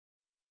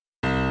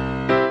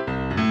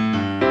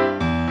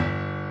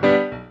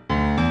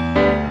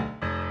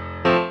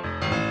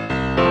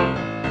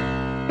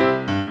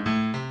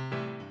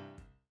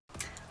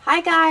Hi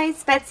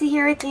guys, Betsy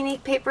here at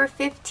Unique Paper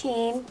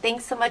 15.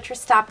 Thanks so much for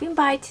stopping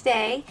by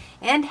today,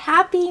 and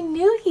Happy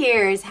New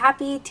Year's!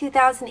 Happy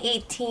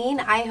 2018.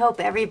 I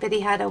hope everybody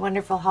had a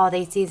wonderful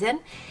holiday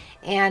season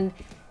and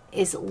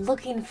is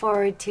looking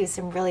forward to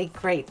some really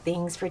great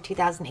things for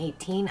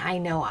 2018. I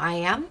know I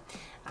am.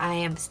 I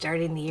am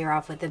starting the year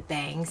off with a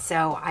bang,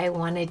 so I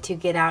wanted to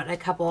get out a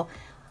couple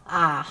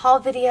haul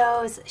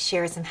videos,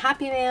 share some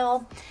happy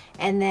mail,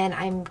 and then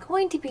I'm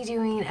going to be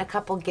doing a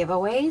couple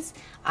giveaways,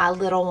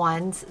 little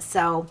ones,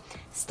 so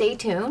stay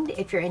tuned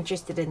if you're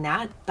interested in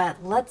that.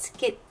 But let's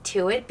get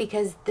to it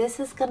because this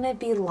is going to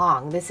be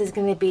long. This is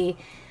going to be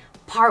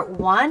part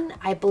one,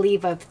 I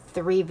believe, of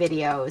 3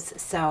 videos,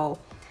 so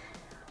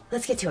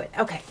let's get to it.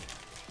 Okay,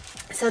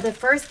 so the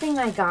first thing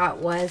I got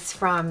was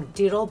from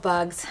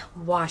DoodleBugs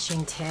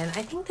Washington.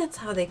 I think that's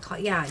how they call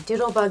it. Yeah,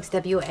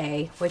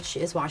 DoodleBugWa, which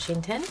is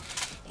Washington.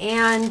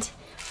 And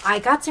I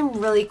got some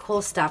really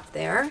cool stuff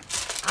there.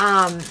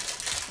 I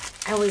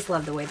always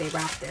love the way they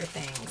wrap their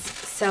things.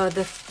 So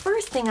the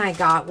first thing I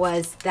got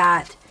was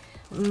that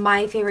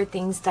My Favorite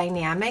Things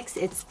Dynamics.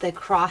 It's the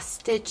cross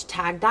stitch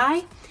tag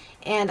die.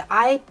 And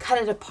I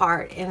cut it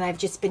apart and I've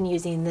just been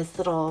using this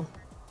little,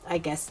 I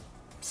guess,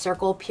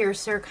 circle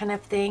piercer kind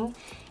of thing.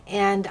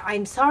 And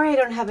I'm sorry I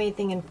don't have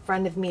anything in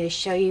front of me to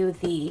show you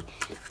the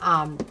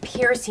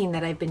piercing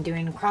that I've been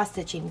doing, cross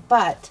stitching,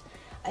 but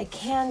I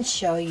can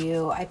show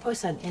you, I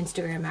post on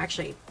Instagram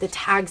actually, the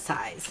tag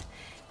size.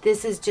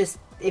 This is just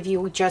if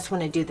you just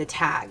want to do the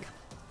tag.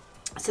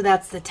 So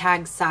that's the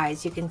tag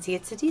size. You can see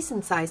it's a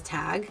decent size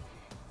tag,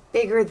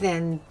 bigger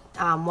than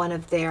one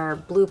of their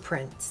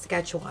blueprint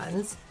sketch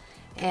ones.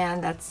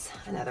 And that's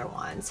another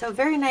one. So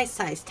very nice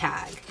size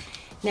tag.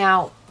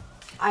 Now,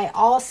 I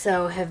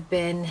also have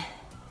been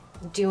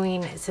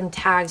doing some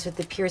tags with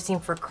the piercing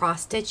for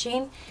cross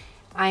stitching.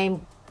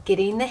 I'm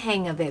getting the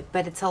hang of it,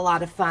 but it's a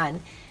lot of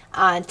fun.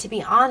 To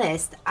be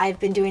honest, I've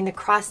been doing the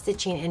cross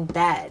stitching in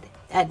bed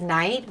at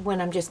night when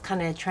I'm just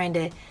kind of trying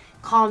to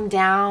calm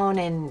down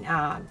and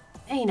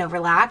you know,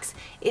 relax.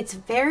 It's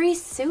very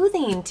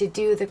soothing to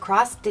do the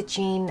cross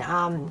stitching.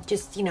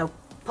 Just, you know,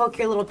 poke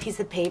your little piece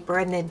of paper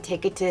and then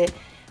take it to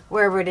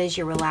wherever it is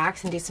you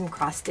relax and do some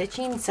cross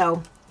stitching.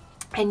 So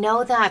I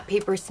know that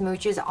Paper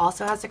Smooches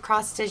also has a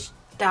cross stitch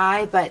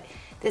die, but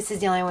this is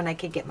the only one I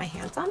could get my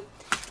hands on.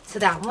 So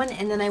that one,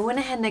 and then I went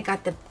ahead and I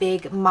got the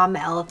big Mama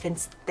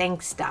Elephant's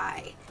thanks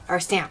die or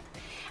stamp.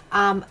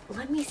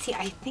 Let me see,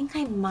 I think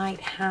I might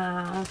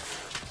have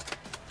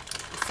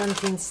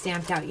something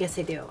stamped out. Yes,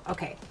 I do.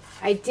 Okay,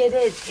 I did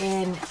it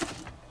in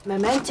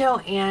Memento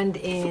and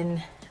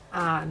in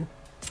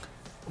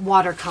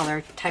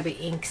watercolor type of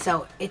ink,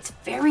 so it's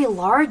very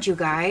large, you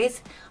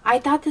guys. I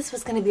thought this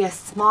was going to be a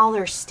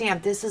smaller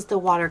stamp. This is the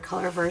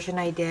watercolor version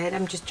I did.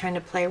 I'm just trying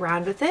to play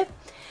around with it,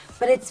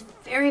 but it's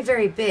very,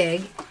 very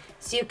big.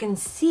 So you can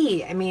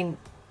see, I mean,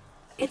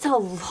 it's a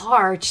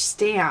large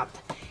stamp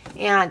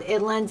and it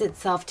lends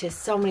itself to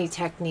so many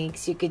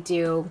techniques. You could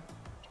do,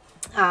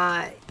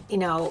 you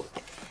know,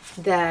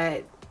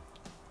 the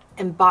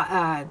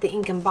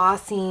ink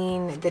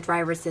embossing, the dry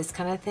resist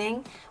kind of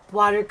thing,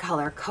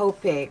 watercolor,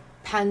 Copic,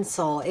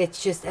 pencil.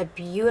 It's just a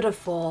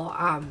beautiful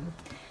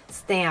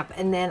stamp.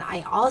 And then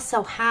I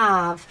also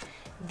have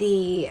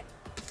the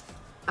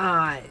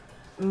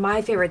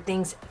My Favorite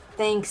Things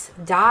thanks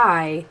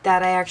die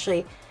that I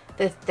actually,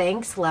 the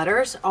thanks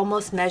letters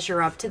almost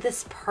measure up to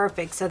this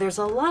perfect. So there's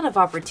a lot of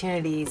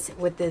opportunities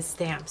with this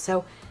stamp.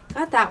 So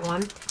got that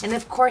one. And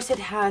of course it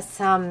has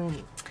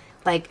some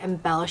like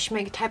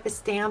embellishment type of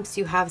stamps.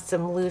 You have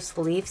some loose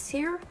leaves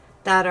here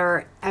that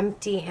are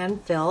empty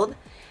and filled.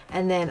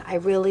 And then I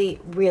really,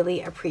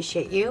 really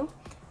appreciate you.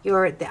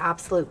 You're the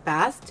absolute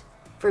best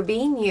for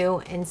being you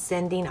and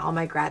sending all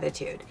my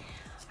gratitude.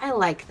 I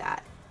like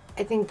that.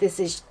 I think this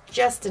is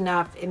just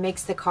enough. It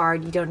makes the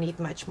card. You don't need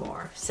much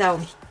more. So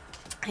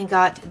I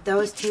got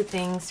those 2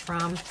 things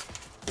from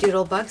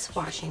DoodleBugs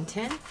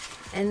Washington.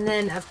 And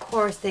then, of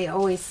course, they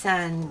always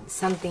send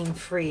something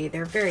free.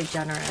 They're very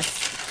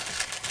generous.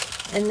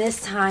 And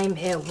this time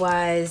it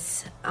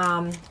was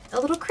a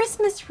little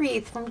Christmas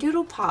wreath from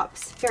Doodle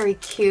Pops. Very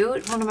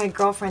cute. One of my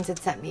girlfriends had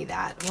sent me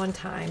that one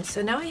time.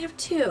 So now I have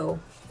 2.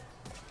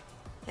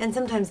 And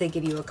sometimes they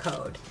give you a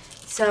code.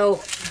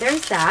 So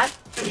there's that.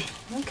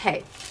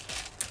 Okay.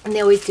 And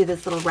they always do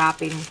this little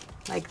wrapping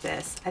like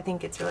this. I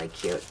think it's really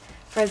cute.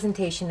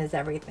 Presentation is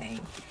everything.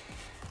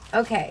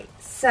 Okay,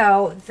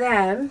 so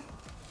then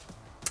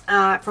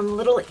from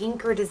Little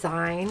Inker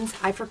Designs,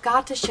 I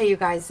forgot to show you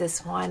guys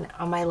this one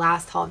on my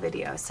last haul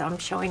video, so I'm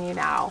showing you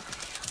now.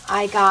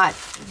 I got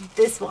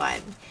this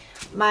one.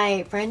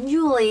 My friend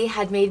Julie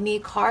had made me a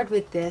card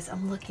with this.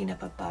 I'm looking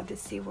up above to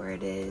see where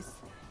it is.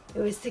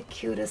 It was the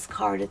cutest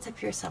card. It's up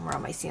here somewhere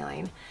on my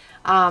ceiling.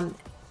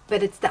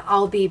 But it's the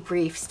I'll Be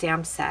Brief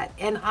stamp set,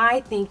 and I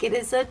think it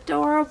is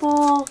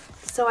adorable.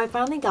 So I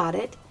finally got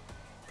it.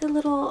 The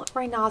little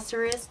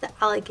rhinoceros, the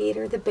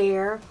alligator, the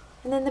bear,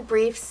 and then the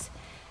briefs.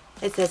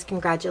 It says,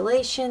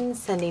 congratulations,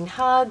 sending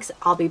hugs,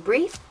 I'll be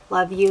brief,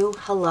 love you,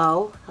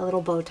 hello, a little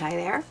bow tie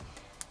there.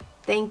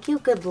 Thank you,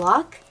 good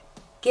luck,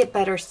 get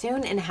better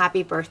soon, and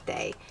happy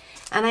birthday.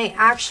 And I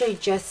actually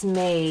just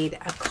made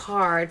a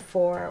card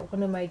for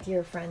one of my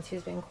dear friends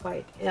who's been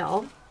quite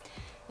ill.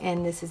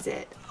 And this is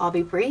it. I'll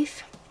be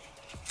brief.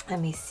 Let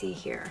me see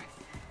here.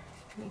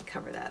 Let me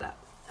cover that up.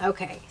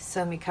 Okay,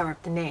 so let me cover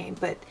up the name.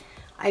 But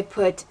I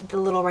put the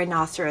little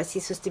rhinoceros.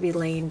 He's supposed to be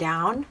laying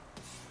down.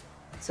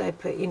 So I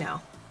put, you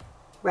know,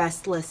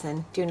 rest,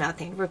 listen, do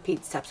nothing,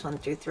 repeat steps 1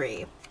 through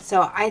 3.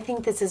 So I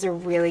think this is a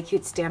really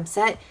cute stamp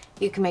set.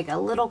 You can make a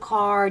little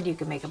card, you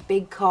can make a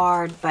big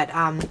card, but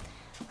I'm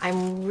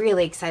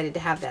really excited to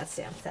have that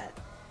stamp set.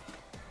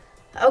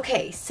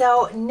 Okay,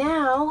 so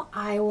now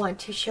I want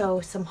to show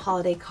some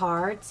holiday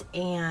cards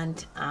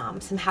and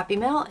some Happy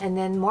Mail and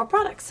then more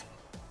products.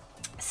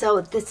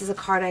 So this is a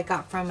card I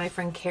got from my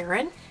friend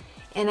Karen,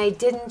 and I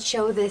didn't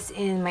show this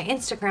in my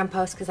Instagram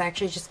post because I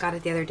actually just got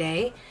it the other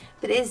day.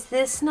 But is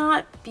this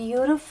not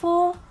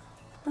beautiful?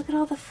 Look at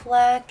all the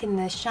fleck and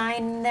the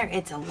shine in there.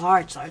 It's a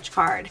large, large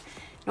card.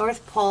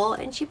 North Pole,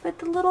 and she put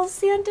the little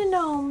Santa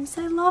gnomes.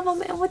 I love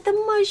them. And with the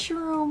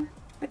mushroom,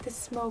 with the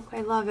smoke, I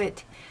love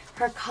it.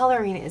 Her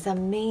coloring is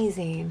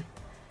amazing.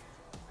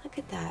 Look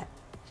at that.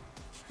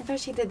 I thought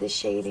she did the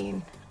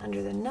shading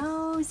under the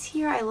nose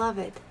here. I love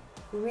it.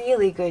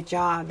 Really good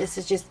job. This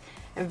is just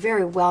a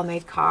very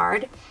well-made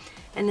card.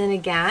 And then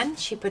again,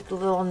 she put the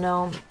little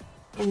gnome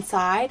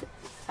inside.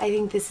 I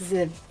think this is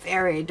a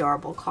very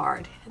adorable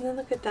card. And then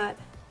look at that.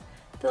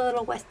 The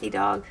little Westie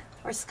dog.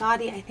 Or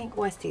Scotty. I think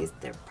Westie is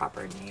their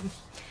proper name.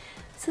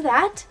 So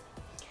that.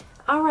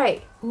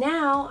 Alright.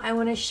 Now I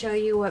want to show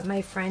you what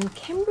my friend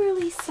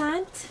Kimberly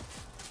sent.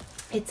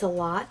 It's a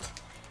lot.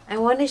 I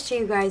want to show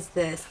you guys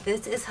this.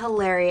 This is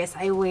hilarious.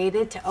 I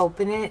waited to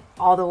open it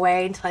all the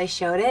way until I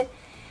showed it.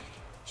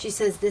 She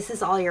says, "This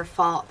is all your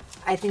fault."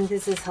 I think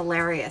this is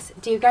hilarious.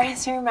 Do you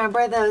guys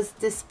remember those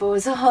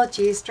disposable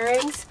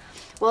G-strings?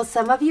 Well,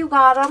 some of you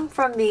got them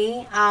from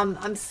me.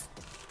 I'm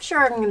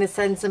sure I'm going to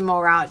send some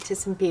more out to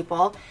some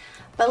people.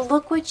 But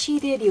look what she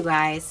did, you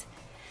guys.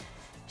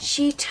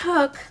 She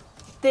took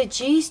the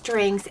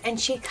G-strings and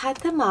she cut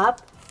them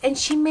up and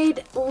she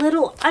made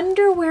little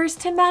underwears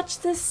to match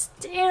the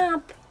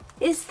stamp.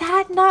 Is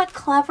that not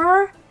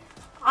clever?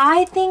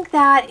 I think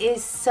that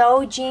is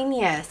so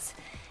genius.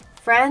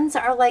 Friends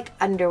are like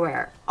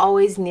underwear,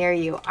 always near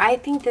you. I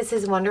think this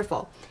is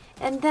wonderful.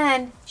 And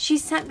then she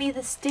sent me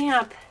the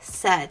stamp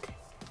set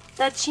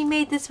that she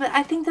made this with.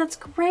 I think that's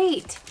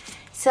great.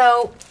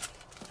 So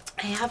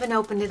I haven't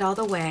opened it all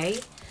the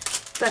way,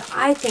 but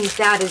I think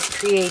that is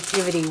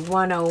creativity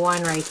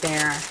 101 right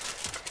there.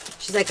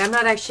 She's like, "I'm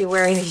not actually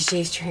wearing these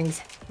G-strings,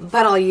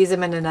 but I'll use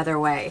them in another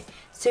way."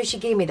 So she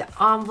gave me the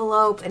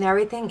envelope and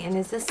everything. And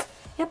is this,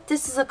 yep,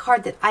 this is a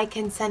card that I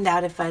can send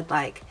out if I'd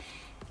like.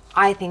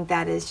 I think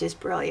that is just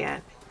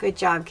brilliant. Good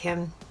job,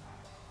 Kim.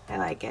 I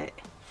like it.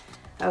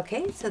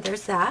 Okay, so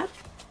there's that.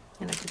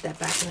 I'm gonna put that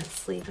back in its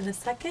sleeve in a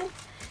second.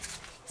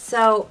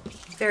 So,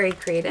 very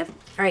creative.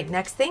 All right,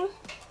 next thing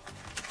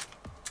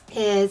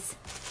is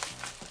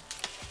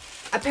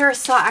a pair of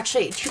socks,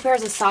 actually 2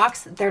 pairs of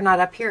socks. They're not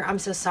up here. I'm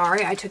so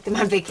sorry. I took them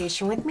on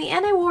vacation with me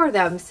and I wore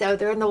them. So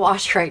they're in the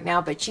wash right now,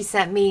 but she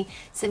sent me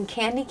some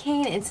candy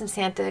cane and some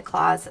Santa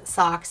Claus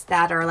socks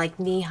that are like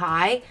knee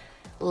high.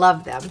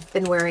 Love them.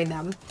 Been wearing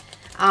them.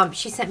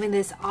 She sent me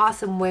this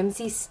awesome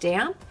whimsy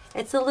stamp.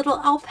 It's a little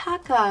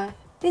alpaca.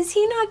 Is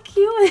he not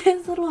cute with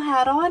his little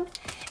hat on?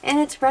 And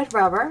it's red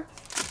rubber.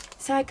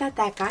 So I got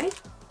that guy.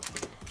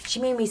 She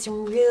made me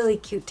some really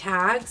cute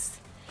tags.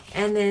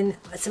 And then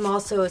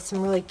also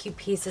some really cute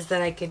pieces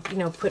that I could, you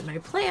know, put in my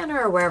planner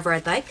or wherever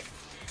I'd like.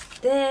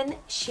 Then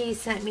she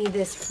sent me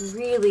this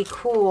really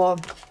cool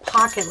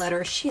pocket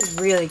letter. She's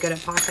really good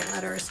at pocket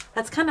letters.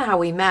 That's kind of how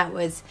we met.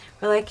 Was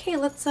we're like, hey,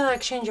 let's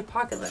exchange a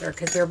pocket letter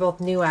because we were both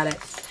new at it.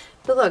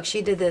 But look,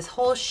 she did this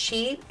whole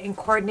sheet and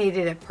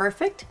coordinated it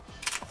perfect.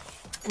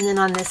 And then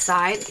on this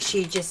side,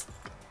 she just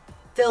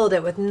filled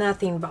it with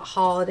nothing but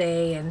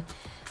holiday and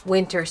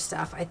winter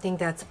stuff. I think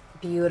that's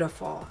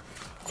beautiful.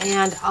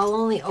 And I'll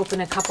only open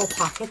a couple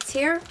pockets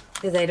here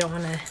because I don't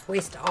want to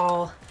waste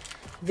all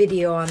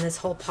video on this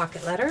whole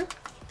pocket letter.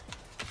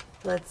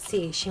 Let's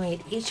see. She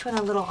made each one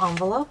a little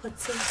envelope.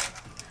 Let's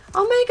see.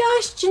 Oh my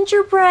gosh,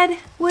 gingerbread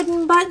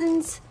wooden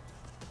buttons.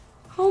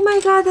 Oh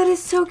my god, that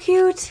is so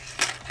cute.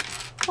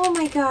 Oh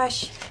my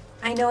gosh.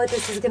 I know what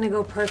this is going to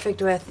go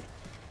perfect with.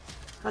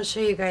 I'll show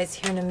you guys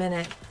here in a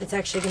minute. It's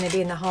actually going to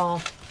be in the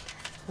haul.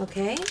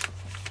 Okay.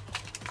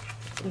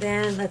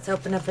 Then let's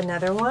open up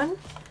another one.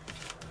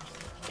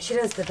 She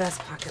does the best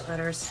pocket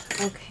letters.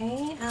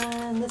 Okay,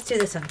 and let's do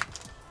this one.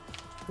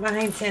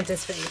 Behind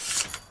Santa's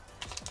face.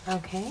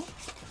 Okay.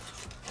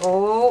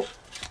 Oh,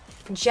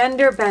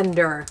 Gender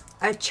Bender.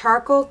 A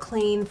charcoal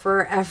clean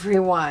for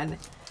everyone.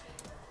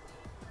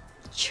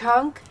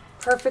 Chunk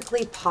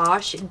Perfectly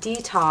Posh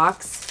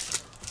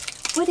Detox.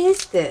 What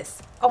is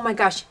this? Oh my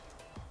gosh.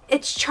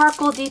 It's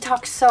charcoal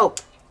detox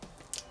soap.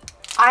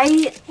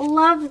 I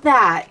love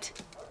that.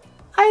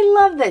 I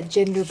love that,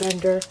 Gender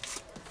Bender.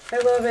 I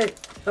love it.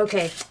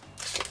 Okay,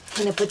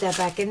 I'm gonna put that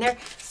back in there.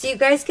 So you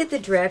guys get the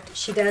drift.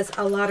 She does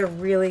a lot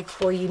of really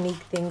cool, unique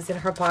things in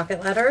her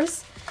pocket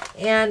letters.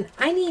 And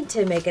I need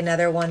to make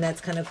another one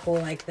that's kind of cool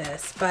like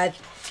this, but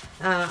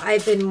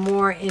I've been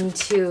more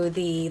into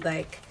the,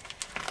 like,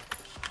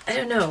 I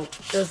don't know,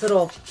 those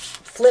little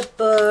flip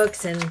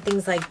books and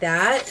things like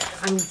that.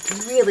 I'm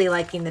really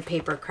liking the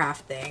paper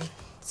craft thing.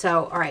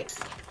 So, all right,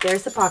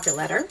 there's the pocket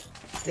letter.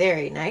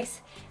 Very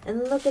nice.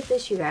 And look at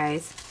this, you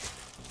guys.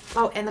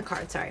 Oh, and the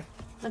card, sorry.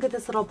 Look at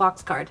this little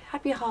box card.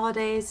 Happy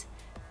holidays.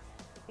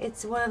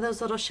 It's one of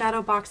those little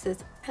shadow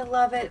boxes. I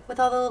love it, with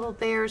all the little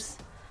bears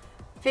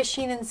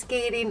fishing and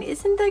skating.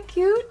 Isn't that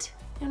cute?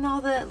 And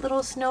all the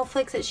little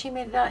snowflakes that she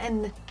made it out,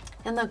 and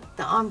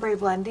the ombre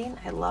blending.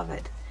 I love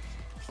it.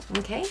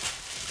 Okay,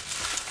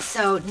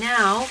 so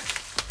now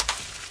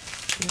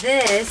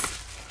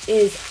this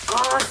is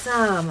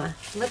awesome.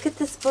 Look at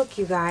this book,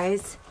 you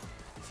guys.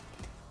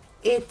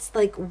 It's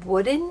like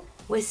wooden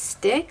with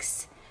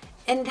sticks,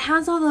 and it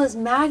has all those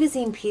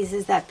magazine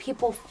pieces that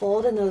people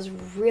fold in those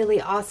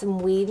really awesome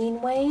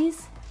weaving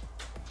ways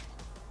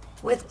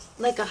with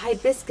like a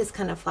hibiscus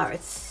kind of flower.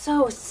 It's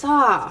so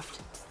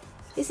soft.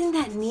 Isn't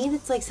that neat?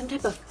 It's like some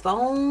type of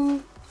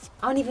foam.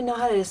 I don't even know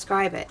how to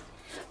describe it,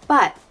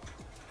 but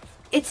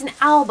it's an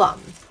album.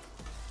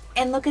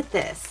 And look at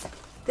this.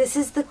 This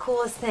is the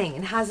coolest thing.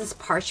 It has this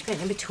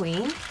parchment in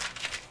between,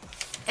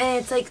 and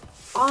it's like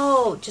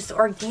all just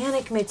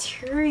organic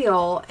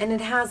material, and it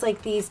has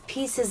like these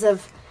pieces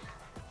of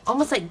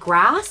almost like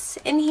grass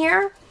in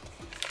here,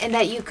 and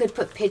that you could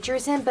put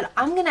pictures in. But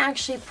I'm gonna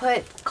actually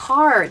put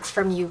cards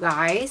from you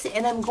guys,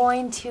 and I'm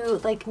going to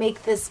like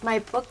make this my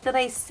book that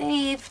I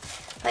save,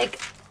 like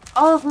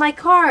all of my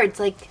cards,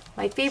 like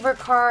my favorite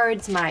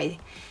cards, my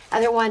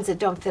other ones that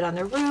don't fit on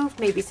the roof,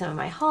 maybe some of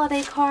my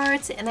holiday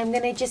cards, and I'm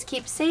gonna just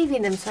keep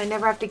saving them so I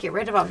never have to get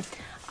rid of them.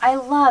 I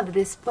love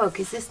this book.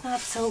 Is this not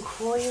so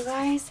cool, you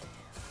guys?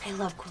 I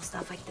love cool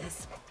stuff like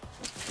this.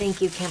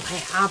 Thank you, Kim.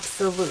 I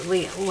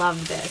absolutely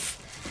love this.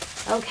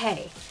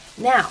 Okay,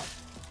 now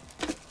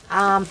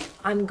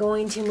I'm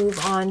going to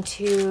move on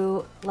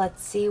to,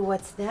 let's see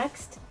what's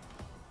next.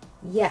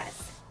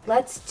 Yes,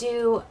 let's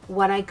do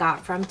what I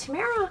got from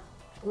Tamara,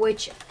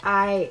 which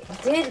I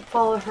did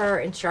follow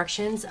her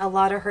instructions. A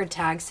lot of her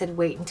tags said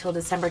wait until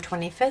December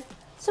 25th,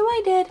 so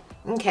I did.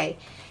 Okay,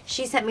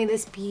 she sent me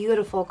this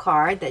beautiful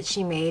card that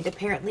she made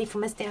apparently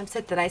from a stamp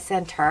set that I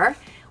sent her,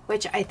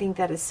 which I think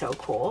that is so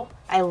cool.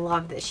 I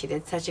love that she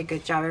did such a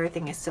good job.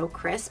 Everything is so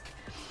crisp.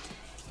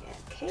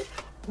 Okay,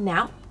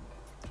 now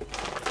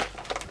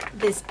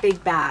this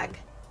big bag.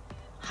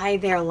 Hi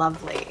there,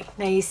 lovely.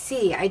 Now you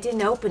see, I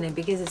didn't open it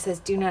because it says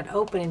do not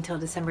open until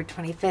December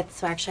 25th.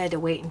 So actually I had to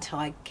wait until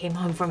I came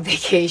home from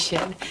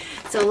vacation.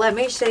 So let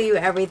me show you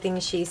everything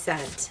she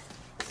sent.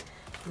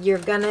 You're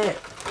gonna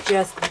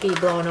just be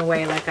blown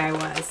away like I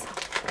was.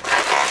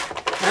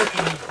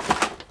 Okay.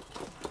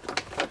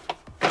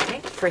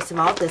 First of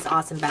all, this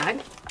awesome bag.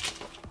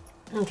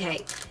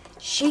 Okay,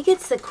 she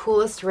gets the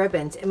coolest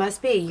ribbons. It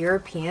must be a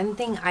European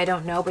thing, I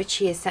don't know, but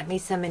she has sent me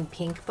some in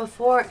pink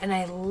before, and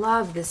I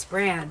love this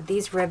brand.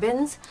 These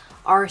ribbons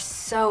are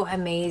so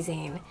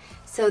amazing.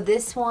 So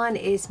this one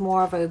is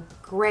more of a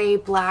gray,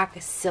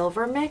 black,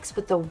 silver mix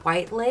with the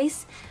white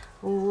lace.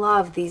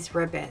 Love these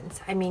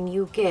ribbons. I mean,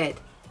 you get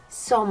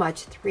so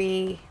much.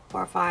 3,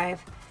 4,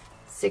 5,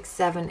 6,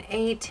 7,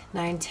 8,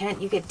 9,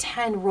 10. You get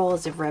 10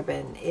 rolls of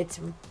ribbon. It's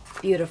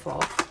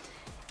beautiful.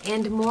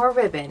 And more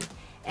ribbon.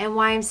 And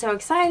why I'm so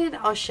excited,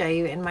 I'll show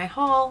you in my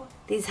haul.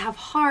 These have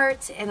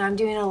hearts, and I'm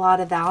doing a lot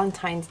of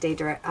Valentine's Day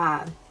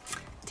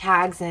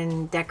tags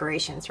and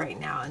decorations right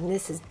now. And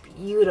this is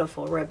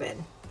beautiful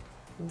ribbon.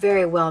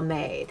 Very well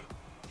made.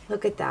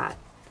 Look at that.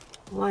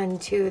 1,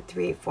 2,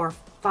 3, 4,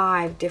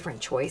 5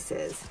 different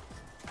choices.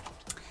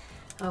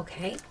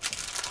 Okay.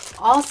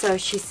 Also,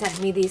 she sent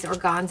me these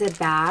organza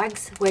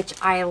bags, which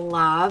I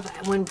love.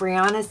 When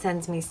Briana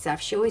sends me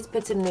stuff, she always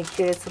puts them in the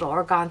cutest little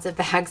organza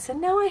bags. So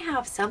now I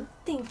have some.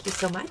 Thank you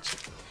so much.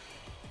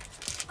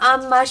 A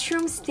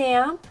mushroom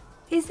stamp.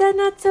 Is that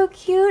not so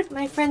cute?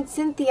 My friend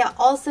Cynthia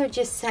also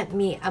just sent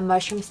me a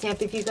mushroom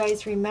stamp. If you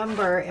guys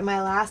remember in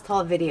my last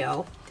haul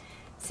video,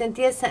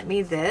 Cynthia sent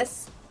me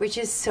this, which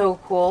is so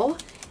cool.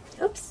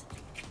 Oops.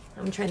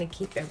 I'm trying to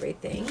keep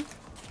everything.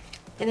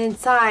 And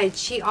inside,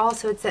 she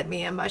also had sent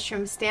me a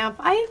mushroom stamp.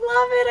 I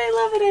love it, I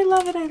love it, I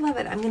love it, I love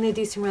it. I'm going to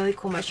do some really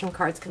cool mushroom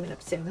cards coming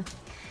up soon.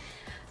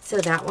 So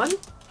that one.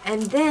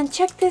 And then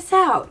check this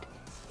out.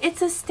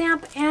 It's a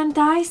stamp and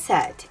die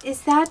set.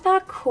 Is that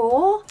not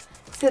cool?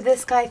 So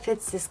this guy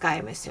fits this guy,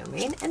 I'm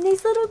assuming. And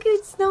these little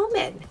cute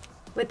snowmen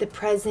with the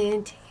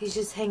present. He's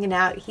just hanging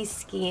out. He's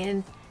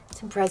skiing.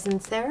 Some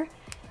presents there.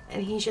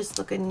 And he's just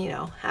looking, you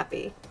know,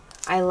 happy.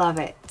 I love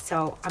it.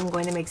 So I'm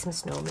going to make some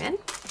snowmen.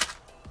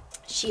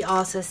 She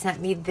also sent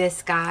me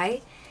this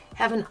guy.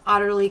 Have an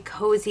utterly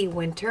cozy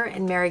winter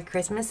and Merry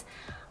Christmas.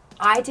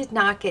 I did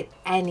not get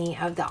any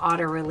of the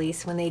auto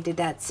release when they did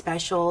that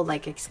special,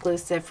 like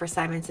exclusive for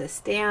Simon Says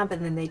stamp,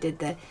 and then they did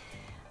the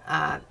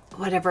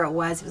whatever it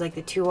was like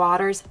the 2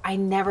 otters. I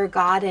never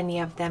got any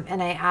of them,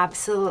 and I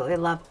absolutely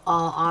love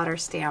all otter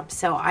stamps.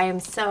 So I am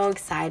so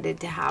excited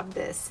to have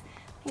this.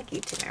 Thank you,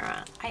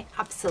 Tamara. I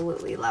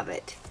absolutely love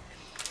it.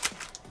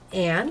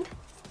 And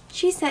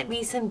she sent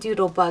me some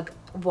DoodleBug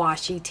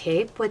washi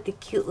tape with the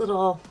cute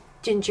little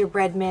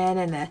gingerbread men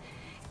and the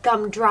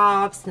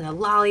gumdrops and the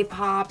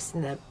lollipops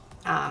and the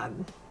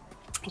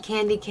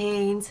candy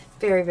canes.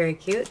 Very, very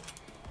cute.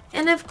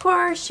 And of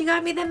course, she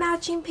got me the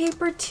matching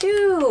paper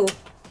too.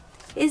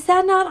 Is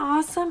that not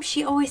awesome?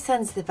 She always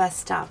sends the best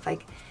stuff.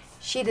 Like,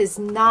 she does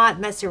not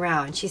mess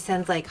around. She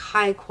sends like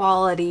high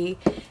quality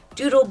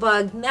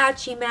DoodleBug,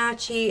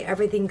 matchy,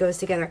 everything goes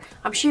together.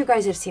 I'm sure you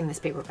guys have seen this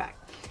paper pack.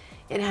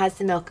 It has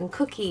the milk and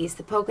cookies,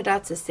 the polka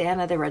dots, the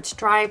Santa, the red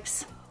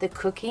stripes, the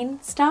cooking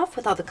stuff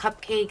with all the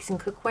cupcakes and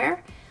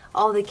cookware,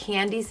 all the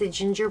candies, the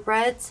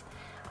gingerbreads.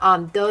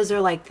 Those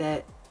are like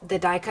the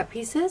die cut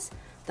pieces,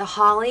 the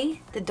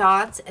holly, the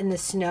dots, and the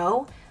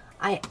snow.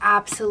 I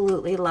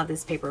absolutely love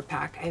this paper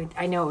pack.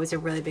 I know it was a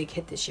really big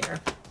hit this year.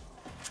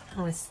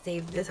 I want to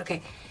save this.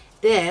 Okay,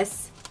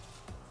 this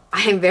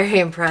I am very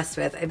impressed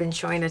with. I've been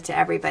showing it to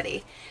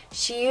everybody.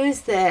 She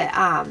used the,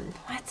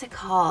 what's it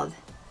called?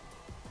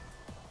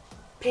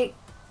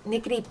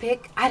 Nickety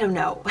pick? I don't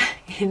know.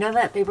 You know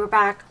that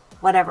paperback?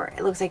 Whatever.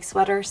 It looks like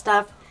sweater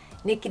stuff.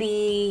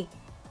 Nickety,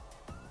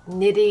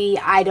 nitty,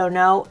 I don't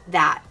know.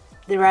 That.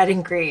 The red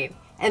and green.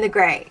 And the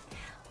gray.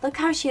 Look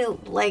how she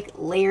like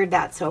layered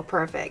that so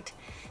perfect.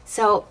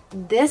 So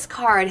this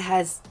card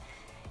has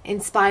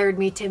inspired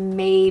me to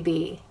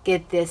maybe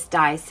get this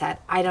die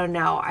set. I don't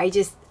know. I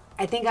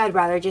think I'd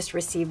rather just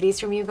receive these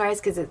from you guys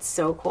because it's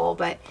so cool.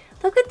 But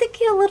look at the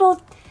cute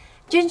little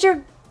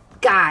ginger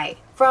guy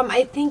from,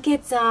 I think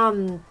it's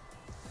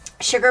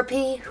Sugar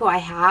Pea, who I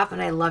have,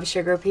 and I love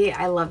Sugar Pea.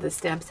 I love this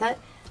stamp set.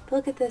 But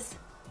look at this.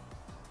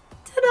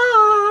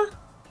 Ta-da!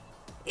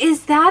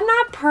 Is that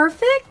not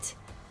perfect?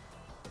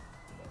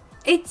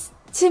 It's,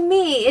 to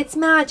me, it's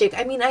magic.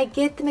 I mean, I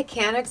get the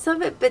mechanics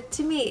of it, but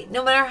to me,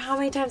 no matter how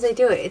many times I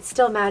do it, it's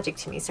still magic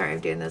to me. Sorry, I'm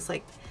doing this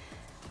like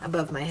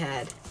above my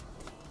head.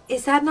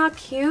 Is that not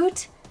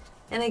cute?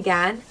 And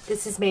again,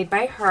 this is made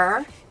by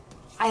her.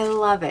 I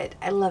love it.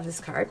 I love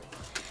this card.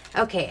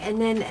 Okay, and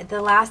then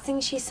the last thing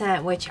she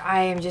sent, which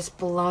I am just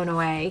blown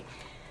away.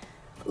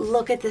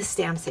 Look at this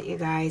stamp set, you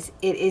guys.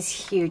 It is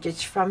huge.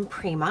 It's from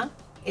Prima.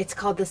 It's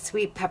called the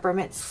Sweet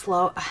Peppermint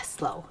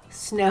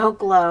Snow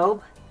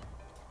Globe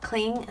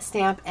Cling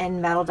Stamp and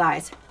Metal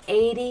Dies.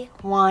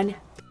 81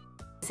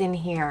 in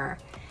here.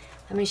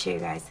 Let me show you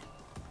guys.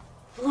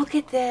 Look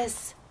at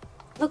this.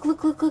 Look,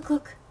 look, look, look,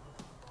 look.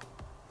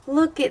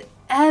 Look at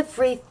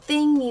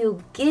everything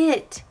you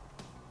get.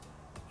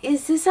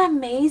 Is this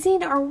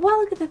amazing or what?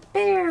 Look at the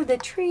bear, the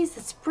trees,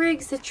 the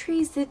sprigs, the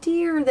trees, the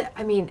deer.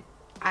 I mean,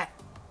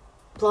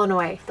 blown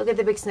away. Look at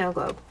the big snow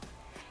globe.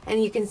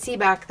 And you can see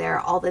back there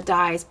all the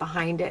dies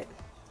behind it.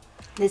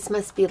 This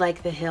must be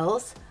like the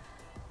hills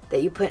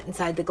that you put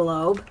inside the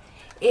globe.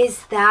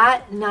 Is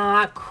that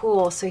not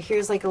cool? So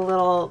here's like a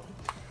little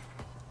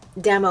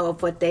demo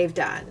of what they've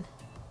done.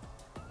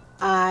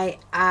 I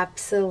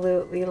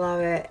absolutely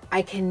love it.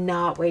 I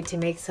cannot wait to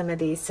make some of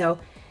these. So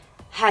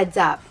heads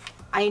up,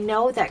 I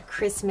know that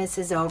Christmas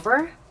is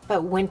over,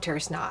 but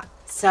winter's not.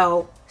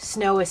 So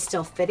snow is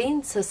still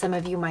fitting. So some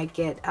of you might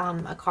get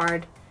a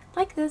card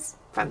like this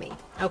from me.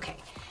 Okay,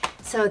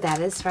 so that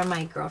is from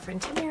my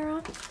girlfriend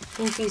Tamara.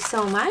 Thank you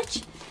so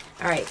much.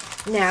 All right,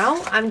 now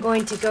I'm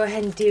going to go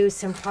ahead and do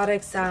some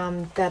products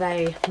that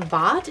I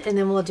bought, and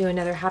then we'll do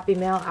another Happy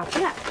Mail after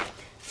that.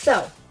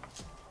 So,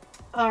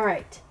 all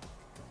right.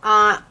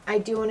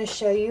 I do want to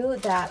show you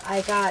that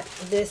I got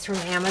this from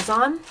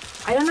Amazon.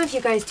 I don't know if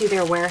you guys do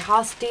their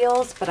warehouse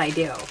deals, but I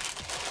do.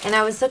 And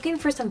I was looking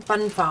for some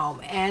fun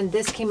foam, and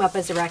this came up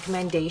as a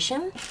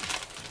recommendation.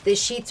 The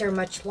sheets are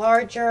much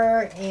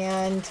larger,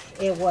 and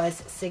it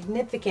was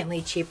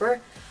significantly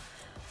cheaper.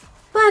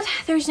 But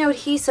there's no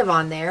adhesive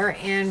on there,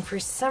 and for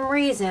some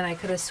reason, I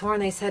could have sworn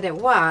they said it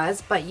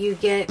was, but you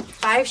get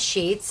 5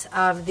 sheets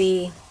of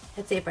the,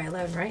 that's 8 by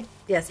 11, right?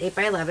 Yes, 8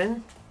 by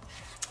 11.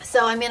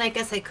 So, I mean, I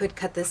guess I could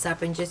cut this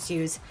up and just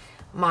use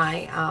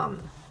my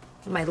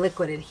my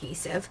liquid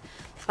adhesive.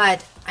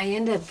 But I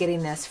ended up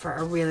getting this for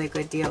a really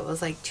good deal. It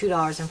was like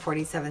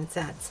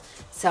 $2.47.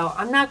 So,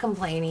 I'm not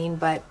complaining,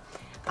 but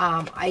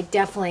I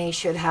definitely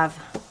should have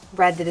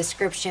read the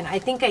description. I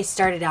think I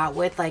started out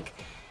with like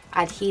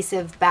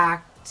adhesive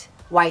backed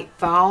white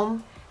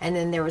foam, and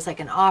then there was like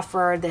an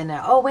offer, then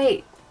oh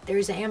wait,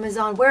 there's an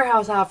Amazon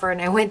warehouse offer,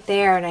 and I went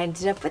there and I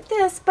ended up with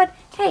this. But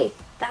hey,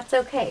 that's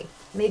okay.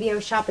 Maybe I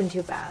was shopping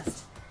too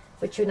fast,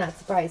 which would not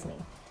surprise me.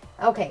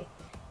 Okay,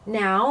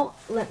 now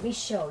let me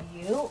show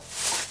you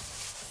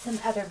some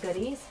other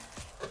goodies.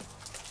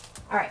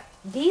 All right,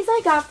 these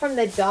I got from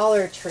the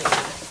Dollar Tree.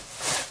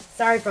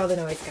 Sorry for all the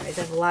noise, guys.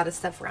 There's a lot of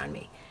stuff around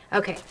me.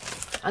 Okay,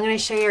 I'm going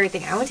to show you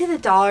everything. I went to the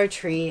Dollar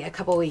Tree a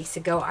couple weeks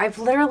ago. I've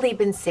literally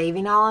been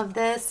saving all of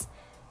this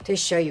to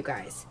show you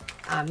guys.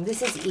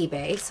 This is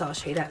eBay, so I'll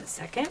show you that in a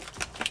second.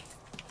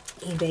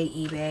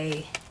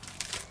 eBay.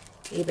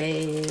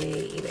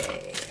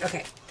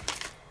 Okay,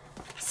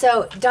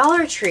 so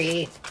Dollar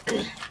Tree,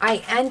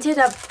 I ended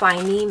up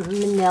finding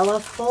manila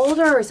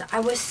folders. I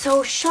was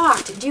so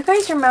shocked. Do you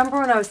guys remember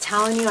when I was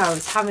telling you I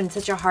was having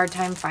such a hard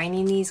time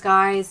finding these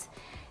guys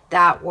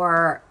that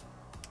were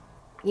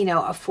you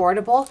know,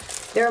 affordable.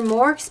 They're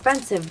more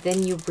expensive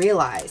than you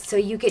realize. So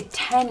you get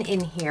 10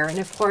 in here. And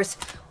of course,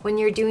 when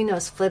you're doing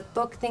those flip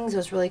book things,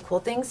 those really cool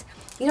things,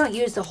 you don't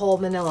use the whole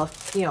manila,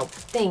 you know,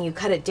 thing. You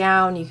cut it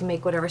down. You can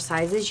make whatever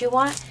sizes you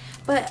want.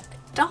 But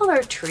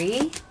Dollar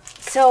Tree.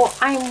 So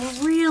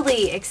I'm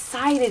really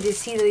excited to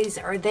see these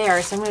are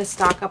there. So I'm going to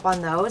stock up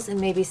on those and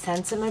maybe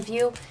send some of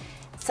you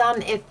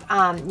some if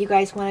you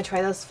guys want to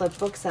try those flip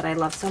books that I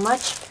love so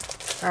much.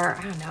 Or,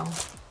 I don't know,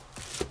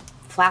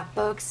 flat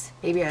books.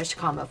 Maybe I should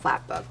call them a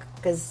flat book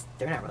because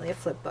they're not really a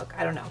flip book.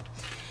 I don't know.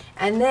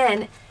 And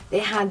then they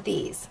had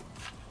these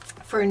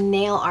for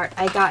nail art.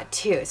 I got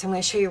two. So I'm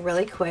going to show you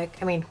really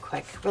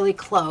really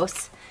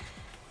close.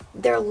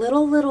 They're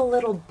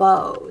little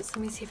bows. Let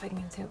me see if I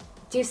can zoom.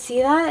 Do you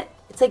see that?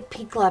 It's like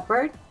pink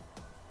leopard,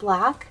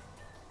 black,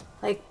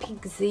 like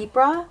pink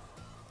zebra,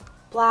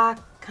 black,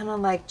 kind of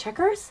like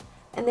checkers,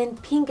 and then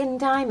pink and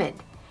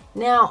diamond.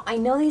 Now, I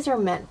know these are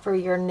meant for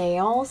your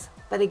nails,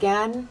 but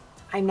again,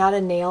 I'm not a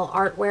nail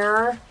art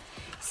wearer.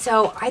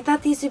 So I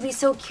thought these would be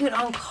so cute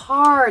on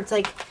cards.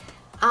 Like,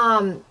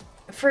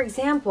 for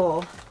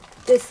example,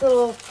 this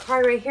little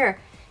card right here.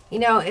 You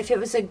know, if it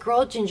was a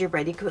girl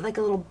gingerbread, you could put like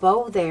a little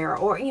bow there.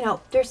 Or, you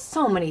know, there's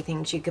so many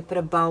things you could put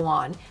a bow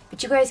on.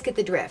 But you guys get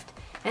the drift.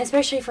 And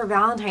especially for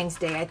Valentine's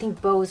Day. I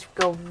think bows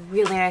go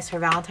really nice for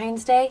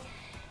Valentine's Day.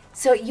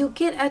 So you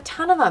get a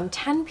ton of them.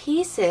 10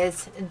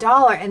 pieces,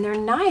 $1. And they're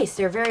nice.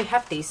 They're very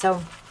hefty.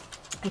 So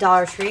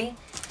Dollar Tree.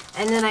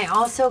 And then I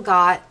also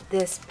got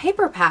this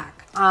paper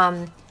pack.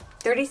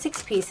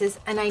 36 pieces.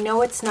 And I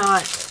know it's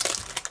not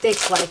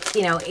thick like,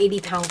 you know,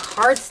 80-pound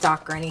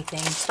cardstock or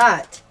anything.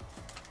 But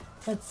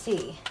let's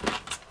see.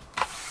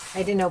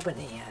 I didn't open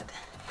it yet.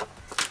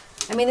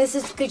 I mean, this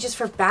is good just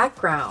for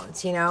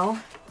backgrounds, you know.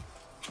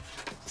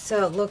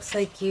 So it looks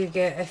like you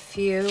get a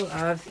few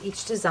of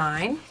each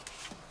design.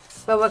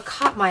 But what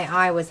caught my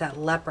eye was that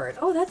leopard.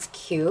 Oh, that's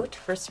cute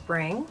for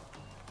spring.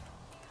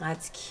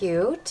 That's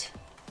cute.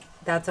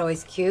 That's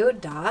always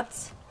cute.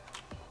 Dots.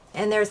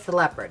 And there's the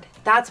leopard.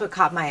 That's what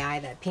caught my eye,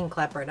 that pink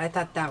leopard. I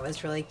thought that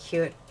was really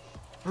cute.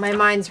 My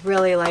mind's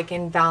really like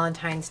in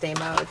Valentine's Day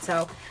mode.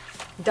 So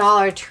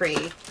Dollar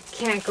Tree.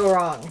 Can't go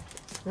wrong.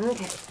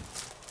 Okay.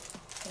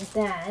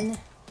 Then,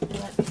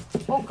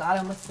 oh God, I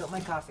almost spilled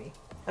my coffee.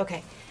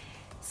 Okay.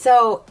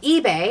 So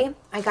eBay,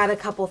 I got a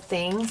couple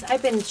things.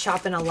 I've been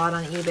shopping a lot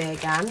on eBay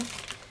again.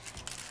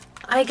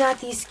 I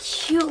got these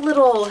cute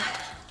little,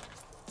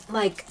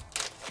 like,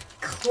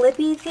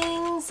 clippy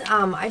things.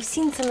 I've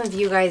seen some of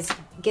you guys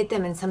get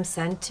them and some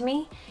sent to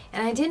me.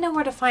 And I didn't know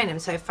where to find them,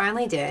 so I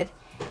finally did.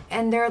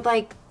 And they're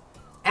like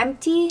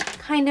empty,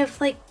 kind of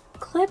like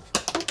clip.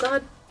 Oh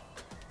God.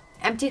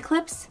 Empty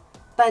clips.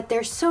 But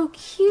they're so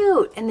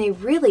cute. And they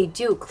really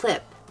do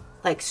clip,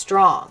 like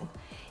strong.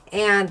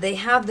 And they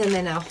have them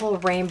in a whole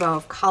rainbow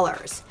of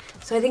colors.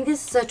 So I think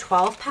this is a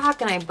 12 pack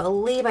and I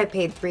believe I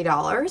paid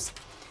 $3.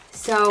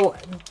 So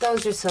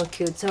those are so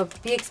cute. So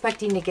be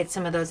expecting to get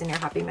some of those in your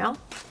Happy Mail.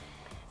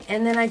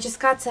 And then I just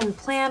got some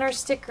planner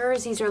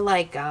stickers. These are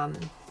like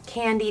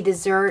candy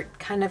dessert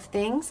kind of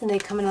things. And they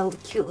come in a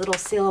cute little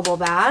sealable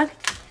bag.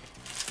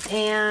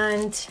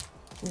 And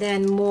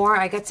then more,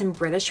 I got some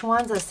British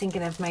ones. I was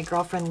thinking of my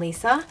girlfriend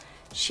Lisa.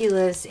 She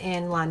lives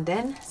in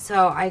London,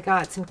 so I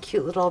got some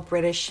cute little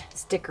British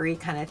stickery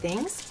kind of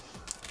things.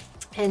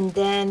 And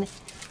then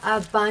a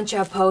bunch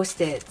of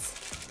Post-its.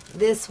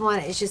 This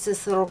one is just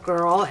this little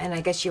girl, and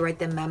I guess you write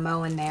the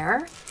memo in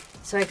there.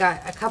 So I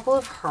got a couple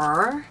of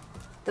her.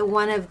 The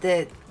one of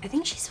the, I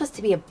think she's supposed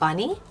to be a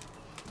bunny.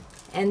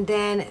 And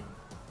then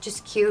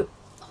just cute,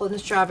 holding a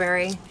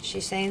strawberry.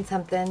 She's saying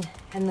something.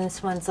 And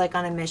this one's like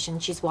on a mission.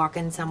 She's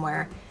walking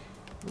somewhere.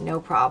 No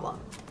problem.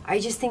 I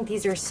just think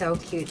these are so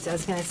cute. So I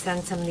was going to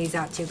send some of these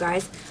out to you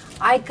guys.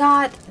 I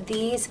got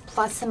these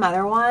plus some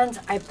other ones.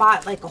 I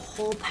bought like a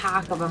whole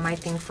pack of them, I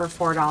think, for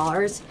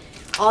 $4.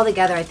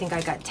 Altogether, I think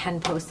I got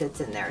 10 Post-its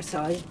in there. So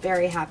I was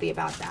very happy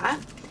about that.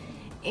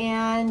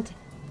 And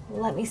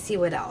let me see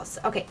what else.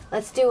 Okay,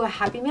 let's do a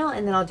Happy Meal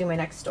and then I'll do my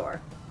next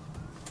store.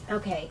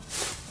 Okay,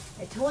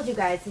 I told you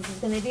guys this is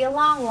going to be a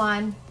long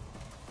one.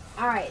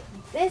 All right,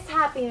 this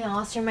Happy Meal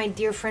is from my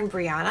dear friend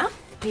Briana,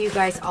 who you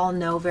guys all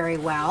know very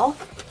well.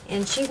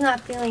 And she's not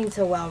feeling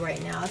so well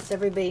right now, so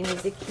everybody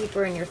needs to keep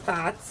her in your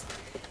thoughts.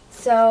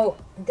 So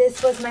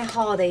this was my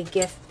holiday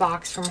gift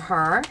box from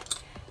her.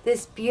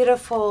 This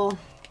beautiful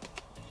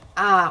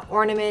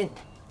ornament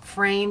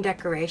frame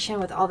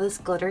decoration with all this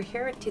glitter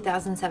here,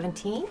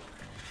 2017.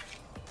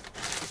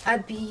 A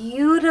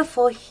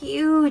beautiful,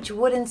 huge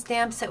wooden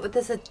stamp set with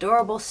this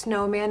adorable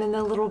snowman and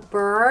a little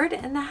bird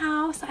in the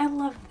house. I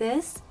love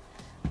this.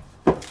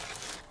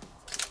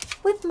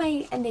 With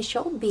my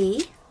initial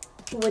B.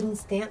 Wooden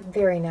stamp,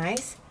 very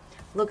nice.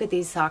 Look at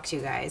these socks, you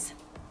guys.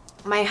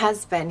 My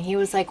husband, he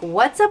was like,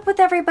 what's up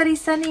with everybody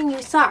sending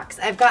you socks?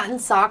 I've gotten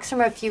socks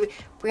from a few.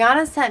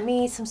 Briana sent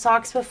me some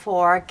socks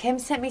before. Kim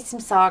sent me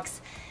some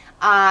socks.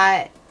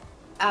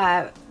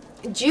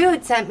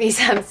 Jude sent me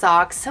some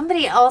socks.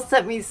 Somebody else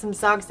sent me some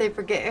socks. I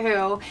forget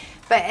who.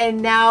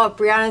 And now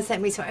Briana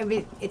sent me some. I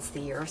mean, it's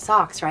the year of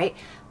socks, right?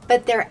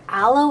 but they're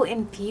aloe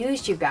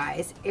infused, you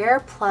guys.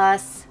 Air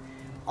Plus,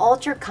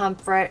 Ultra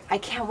Comfort. I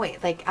can't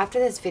wait. Like, after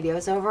this video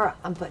is over,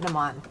 I'm putting them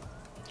on.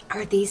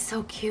 Are these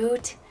so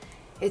cute?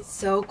 It's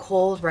so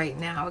cold right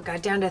now. It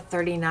got down to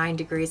 39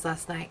 degrees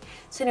last night.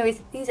 So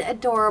anyways, these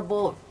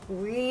adorable,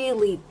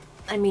 really,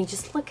 I mean,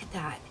 just look at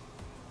that.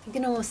 You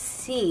can almost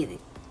see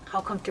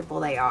how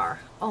comfortable they are.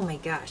 Oh my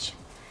gosh.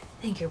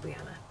 Thank you,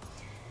 Briana.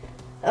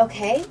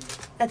 Okay,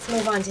 let's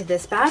move on to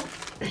this bag.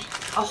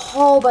 A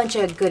whole bunch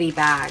of goodie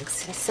bags.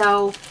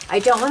 So I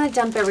don't want to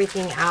dump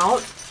everything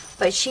out,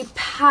 but she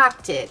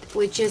packed it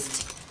with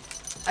just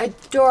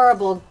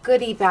adorable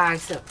goodie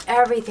bags of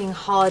everything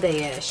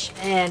holiday-ish.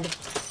 And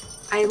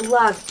I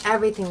love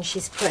everything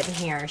she's put in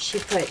here. She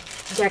put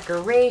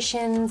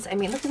decorations. I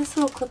mean, look at this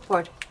little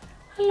clipboard.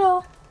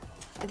 Hello.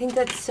 I think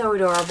that's so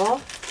adorable.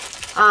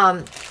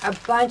 A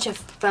bunch of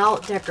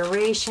felt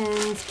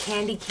decorations,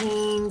 candy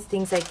canes,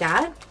 things like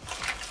that.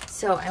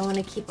 So I want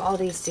to keep all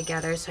these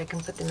together so I can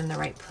put them in the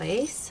right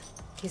place.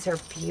 These are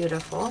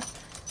beautiful.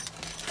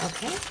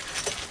 Okay,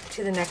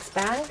 to the next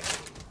bag.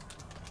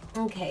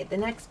 Okay, the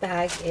next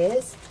bag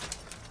is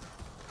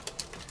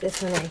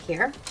this one right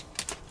here.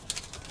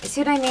 You see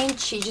what I mean?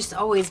 She just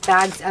always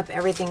bags up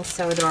everything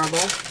so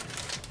adorable.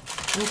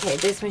 Okay,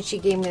 this one she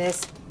gave me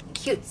this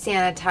cute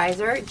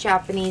sanitizer,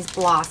 Japanese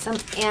Blossom,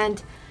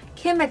 and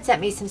Kim had sent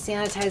me some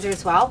sanitizer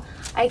as well.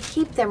 I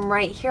keep them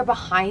right here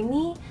behind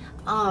me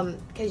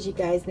because you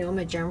guys know I'm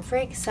a germ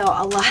freak. So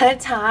a lot of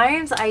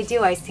times I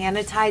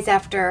sanitize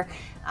after,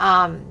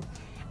 I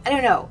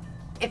don't know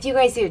if you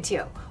guys do it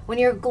too. When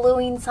you're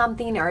gluing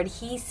something or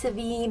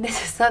adhesiving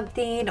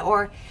something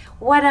or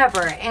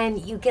whatever,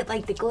 and you get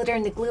like the glitter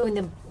and the glue and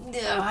the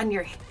on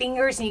your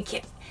fingers, and you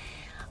can't.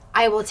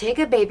 I will take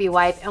a baby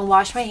wipe and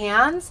wash my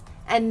hands,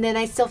 and then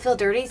I still feel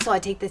dirty, so I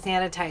take the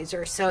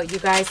sanitizer. So you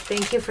guys,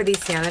 thank you for these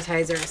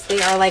sanitizers.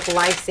 They are like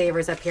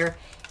lifesavers up here.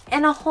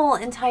 And a whole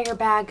entire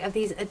bag of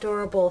these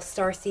adorable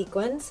star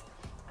sequins.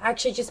 I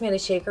actually just made a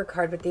shaker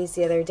card with these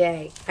the other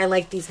day. I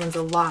like these ones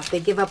a lot. They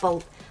give up a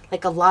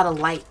lot of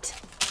light.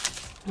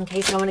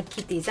 Okay, so I'm going to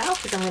keep these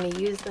out because I'm going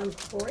to use them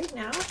right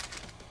now.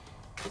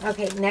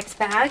 Okay, next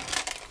bag.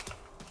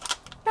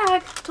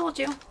 Told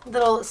you.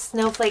 Little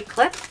snowflake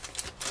clip.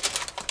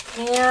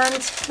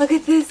 And look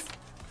at this.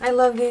 I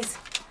love these.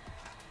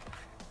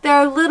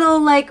 They're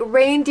little like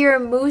reindeer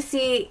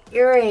moosey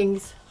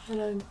earrings. Hold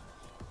on.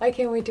 I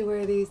can't wait to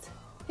wear these.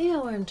 Maybe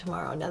I'll wear them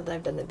tomorrow now that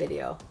I've done the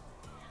video.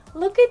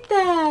 Look at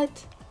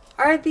that.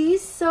 Are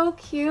these so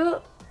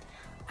cute?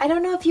 I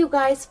don't know if you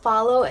guys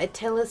follow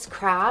Attila's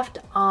Craft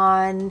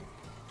on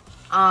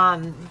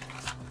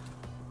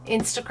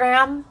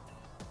Instagram,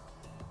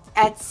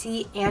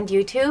 Etsy, and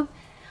YouTube.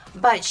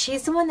 But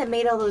she's the one that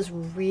made all those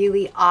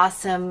really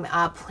awesome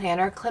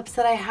planner clips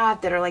that I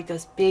have that are like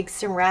those big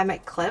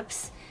ceramic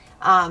clips.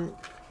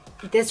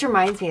 This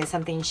reminds me of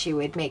something she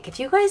would make. If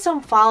you guys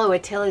don't follow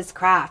Attila's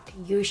Craft,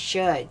 you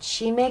should.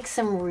 She makes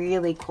some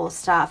really cool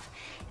stuff.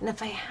 And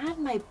if I had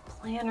my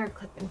planner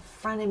clip in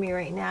front of me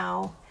right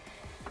now,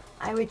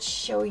 I would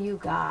show you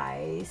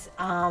guys.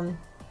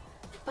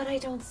 But I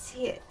don't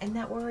see it, and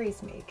that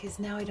worries me because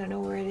now I don't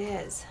know where it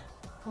is.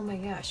 Oh my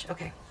gosh.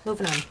 Okay,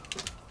 moving on.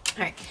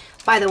 All right,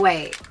 by the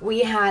way, we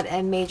had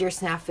a major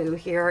snafu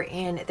here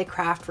in the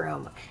craft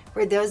room.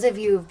 For those of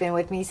you who've been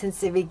with me since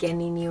the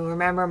beginning, you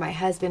remember my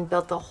husband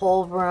built the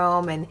whole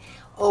room and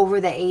over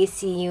the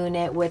AC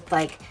unit with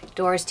like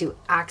doors to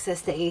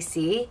access the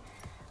AC.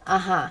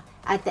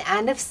 At the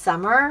end of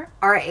summer,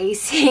 our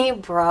AC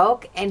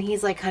broke, and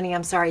he's like, honey,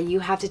 I'm sorry, you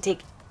have to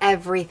take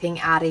everything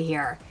out of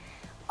here.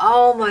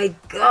 Oh my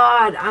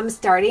God, I'm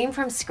starting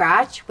from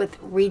scratch with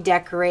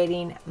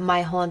redecorating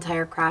my whole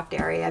entire craft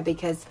area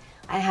because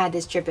I had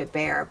to strip it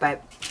bare,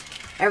 but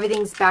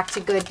everything's back to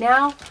good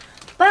now.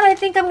 But I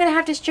think I'm gonna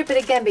have to strip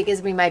it again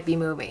because we might be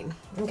moving.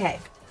 Okay,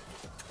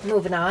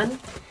 moving on.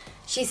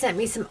 She sent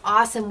me some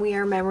awesome We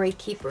Are Memory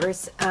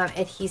Keepers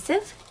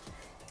adhesive.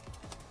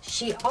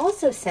 She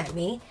also sent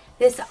me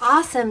this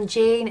awesome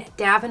Jane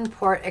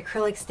Davenport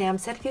acrylic stamp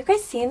set. Have you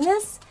guys seen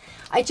this?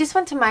 I just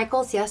went to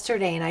Michael's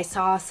yesterday and I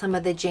saw some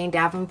of the Jane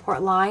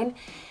Davenport line.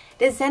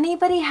 Does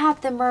anybody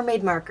have the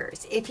mermaid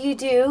markers? If you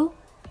do,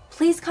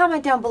 please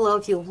comment down below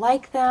if you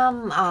like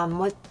them.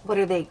 What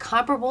are they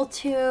comparable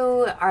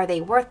to? Are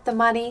they worth the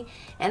money?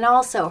 And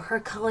also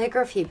her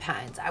calligraphy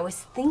pens. I was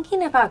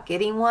thinking about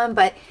getting one,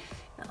 but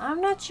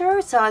I'm not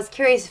sure, so I was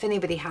curious if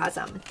anybody has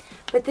them.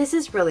 But this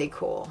is really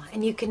cool,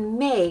 and you can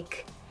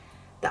make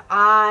the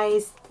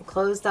eyes, the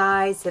closed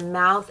eyes, the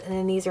mouth, and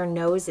then these are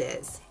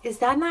noses. Is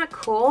that not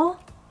cool?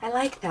 I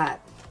like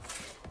that.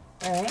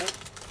 All right,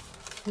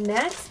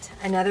 next,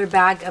 another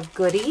bag of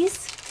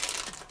goodies.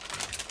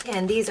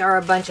 And these are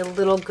a bunch of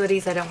little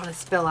goodies I don't want to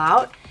spill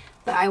out,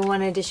 but I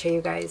wanted to show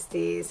you guys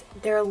these.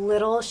 They're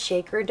little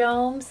shaker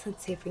domes.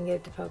 Let's see if we can get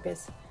it to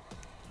focus.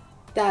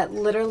 That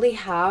literally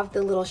have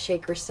the little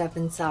shaker stuff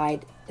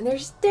inside. And they're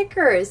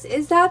stickers.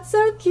 Is that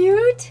so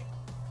cute?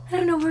 I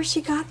don't know where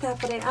she got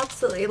that, but I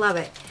absolutely love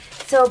it.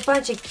 So a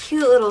bunch of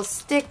cute little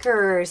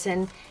stickers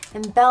and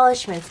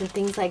embellishments and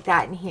things like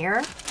that in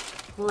here.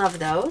 Love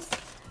those.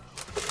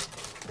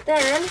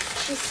 Then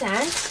she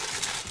sent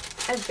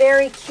a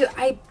very cute,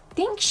 I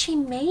think she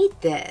made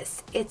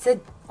this. It's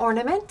an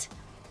ornament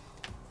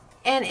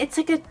and it's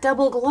like a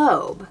double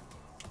globe.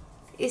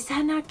 Is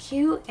that not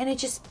cute? And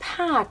it's just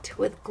packed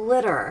with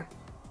glitter.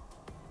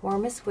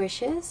 Warmest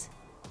wishes.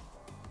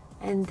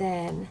 And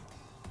then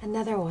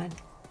another one.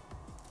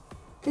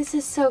 This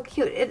is so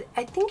cute.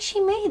 I think she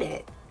made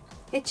it.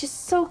 It's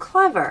just so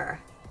clever.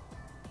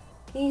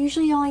 You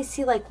usually only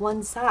see like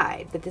one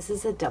side, but this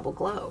is a double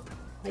globe,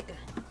 like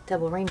a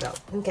double rainbow.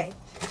 Okay,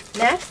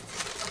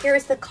 next,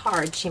 here's the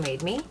card she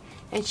made me.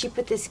 And she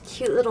put this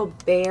cute little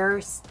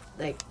bear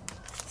like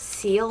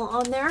seal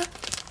on there.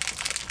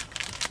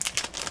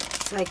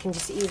 So I can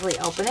just easily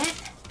open it.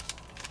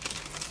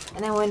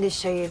 And I wanted to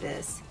show you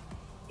this.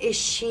 Is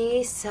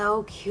she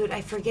so cute?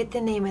 I forget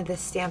the name of the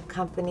stamp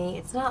company.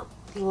 It's not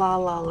La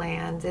La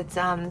Land. It's,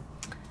 oh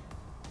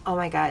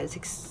my God,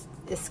 it's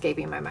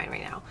escaping my mind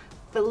right now.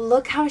 But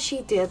look how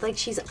she did, like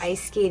she's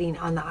ice skating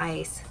on the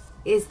ice.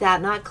 Is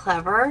that not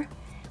clever?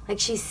 Like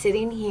she's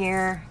sitting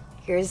here,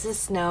 here's the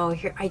snow,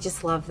 here, I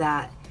just love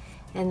that.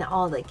 And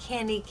all the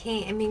candy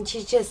cane, I mean,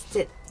 she just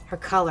did, her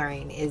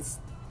coloring is,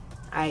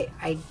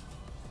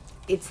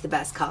 it's the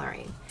best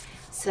coloring.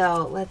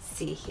 So let's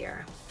see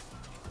here.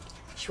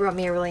 She wrote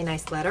me a really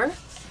nice letter.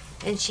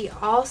 And she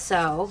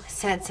also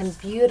sent some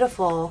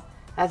beautiful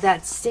of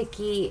that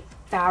sticky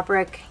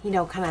fabric, you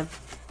know, kind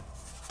of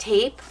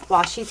tape,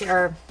 washi,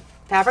 or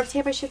fabric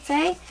tape, I should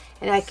say,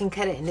 and I can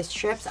cut it into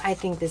strips. I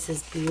think this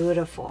is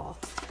beautiful.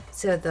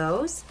 So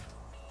those,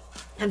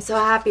 I'm so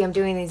happy I'm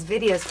doing these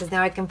videos because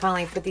now I can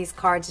finally put these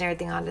cards and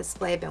everything on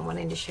display. I've been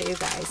wanting to show you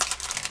guys.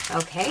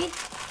 Okay,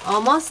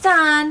 almost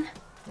done.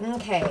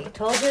 Okay,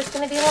 told you it's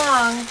going to be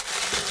long.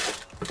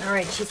 All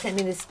right, she sent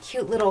me this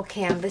cute little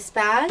canvas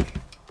bag.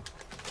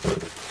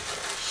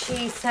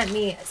 She sent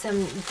me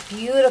some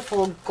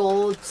beautiful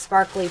gold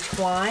sparkly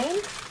twine.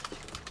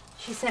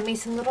 She sent me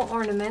some little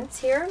ornaments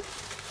here.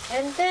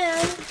 And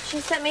then she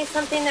sent me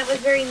something that was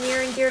very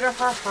near and dear to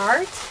her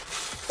heart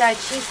that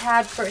she's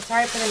had for,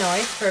 sorry for the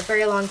noise, for a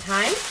very long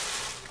time.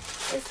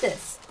 Is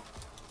this.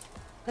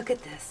 Look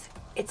at this.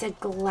 It's a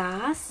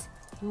glass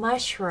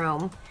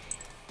mushroom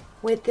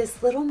with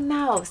this little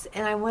mouse.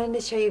 And I wanted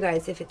to show you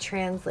guys if it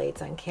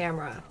translates on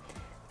camera.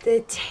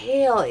 The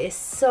tail is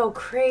so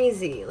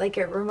crazy. Like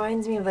it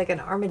reminds me of like an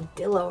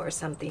armadillo or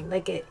something.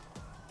 Like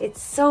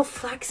it's so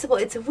flexible.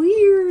 It's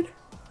weird.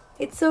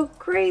 It's so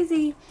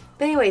crazy.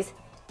 But anyways,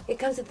 it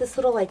comes with this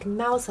little like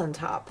mouse on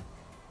top.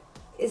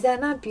 Is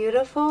that not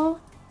beautiful?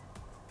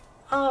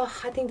 Oh,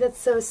 I think that's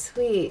so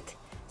sweet.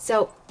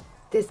 So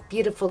this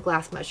beautiful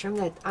glass mushroom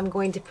that I'm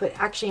going to put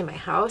actually in my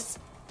house.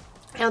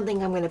 I don't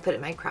think I'm going to put it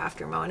in my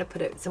craft room. I want to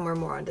put it somewhere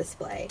more on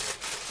display.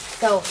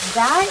 So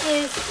that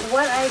is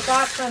what I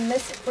got from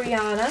Miss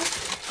Briana.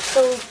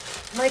 So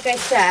like I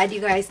said,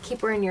 you guys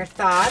keep her in your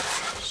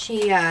thoughts.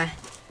 She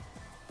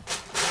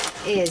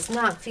is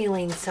not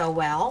feeling so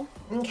well.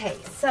 Okay,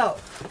 so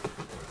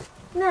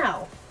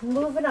now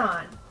moving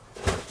on.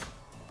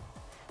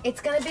 It's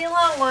gonna be a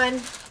long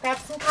one. Grab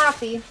some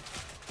coffee.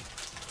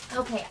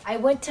 Okay, I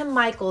went to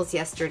Michael's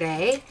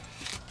yesterday.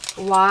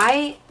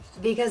 Why?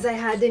 Because I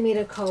had to meet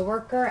a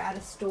coworker at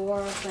a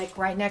store like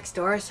right next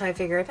door. So I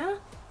figured,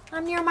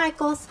 I'm near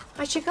Michael's,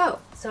 I should go.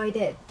 So I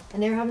did.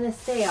 And they were having a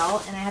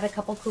sale and I had a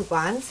couple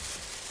coupons.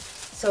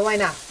 So why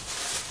not?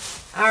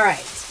 All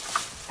right.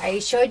 I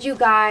showed you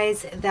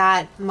guys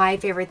that my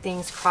favorite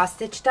thing's cross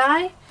stitch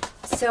die.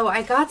 So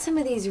I got some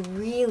of these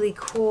really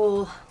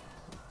cool,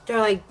 they're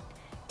like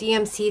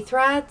DMC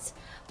threads,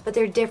 but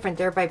they're different.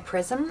 They're by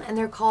Prism and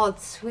they're called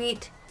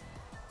Sweet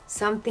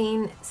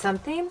something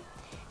something.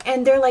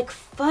 And they're like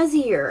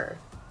fuzzier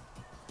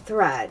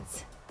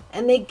threads.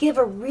 And they give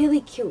a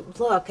really cute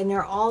look, and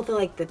they're all the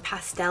like the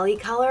pastel-y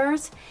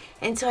colors.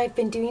 And so I've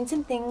been doing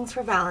some things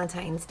for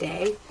Valentine's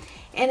Day,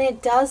 and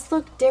it does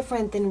look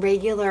different than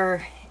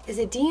regular, is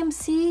it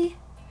DMC?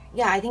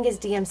 Yeah, I think it's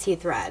DMC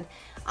thread.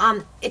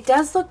 It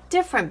does look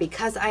different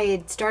because I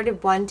had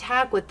started one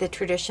tag with the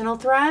traditional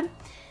thread,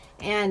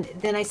 and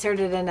then I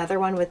started another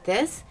one with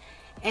this,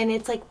 and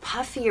it's like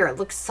puffier, it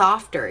looks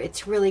softer,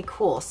 it's really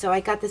cool. So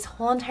I got this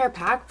whole entire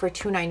pack for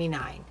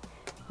 $2.99.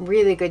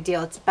 Really good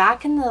deal. It's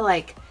back in the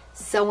like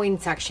sewing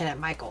section at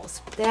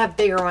Michael's. They have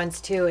bigger ones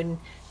too, and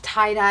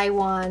tie-dye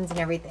ones and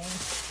everything.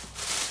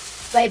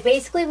 But I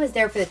basically was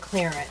there for the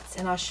clearance,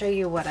 and I'll show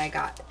you what I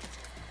got.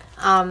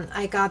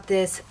 I got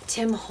this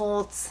Tim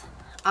Holtz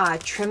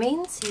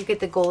trimmings. You get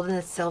the gold and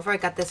the silver. I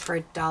got this for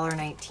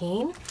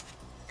 $1.19.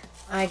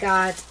 I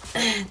got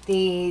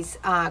these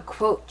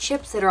quote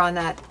chips that are on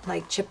that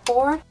like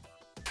chipboard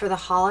for the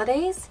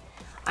holidays.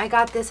 I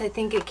got this, I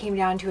think it came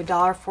down to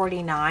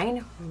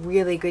 $1.49.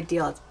 Really good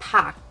deal. It's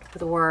packed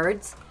with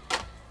words.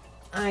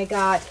 I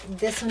got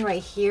this one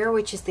right here,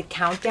 which is the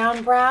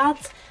countdown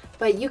brads,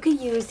 but you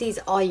could use these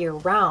all year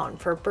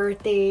round for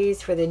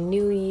birthdays, for the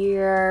new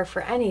year,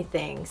 for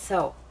anything.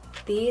 So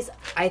these,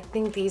 I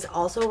think these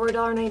also were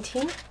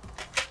 $1.19.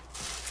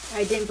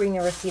 I didn't bring the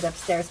receipt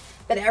upstairs,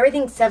 but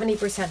everything's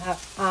 70%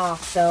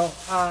 off, so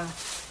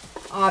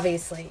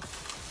obviously.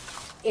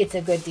 it's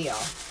a good deal.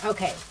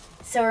 Okay,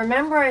 so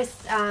remember I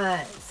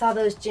saw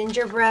those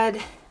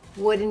gingerbread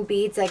wooden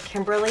beads that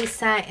Kimberly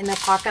sent in the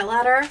pocket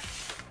letter?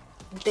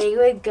 They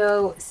would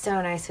go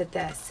so nice with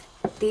this.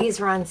 These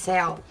were on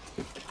sale.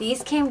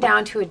 These came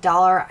down to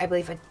 $1, I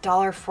believe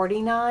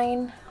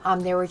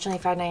 $1.49. They were originally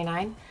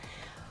 $5.99.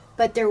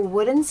 But they're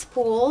wooden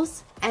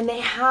spools, and they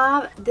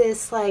have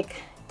this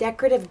like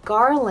decorative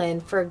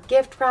garland for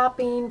gift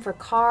wrapping, for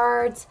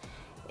cards.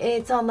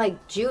 It's on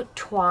like jute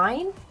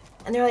twine,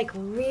 and they're like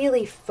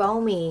really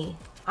foamy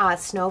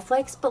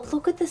snowflakes. But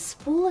look at the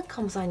spool it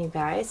comes on, you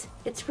guys.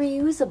 It's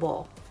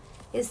reusable.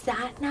 Is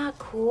that not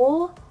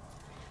cool?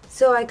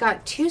 So I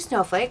got 2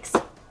 snowflakes,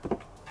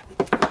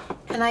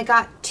 and I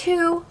got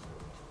 2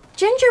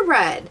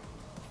 gingerbread.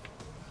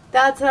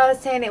 That's what I was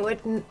saying it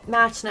would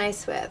match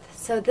nice with.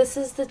 So this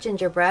is the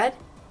gingerbread,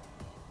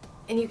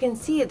 and you can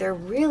see they're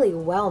really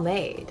well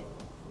made.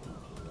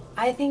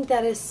 I think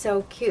that is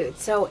so cute.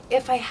 So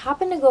if I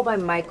happen to go by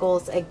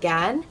Michael's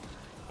again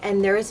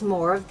and there's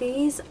more of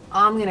these,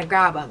 I'm gonna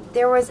grab them.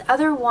 There was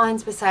other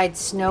ones besides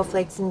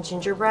snowflakes and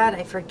gingerbread.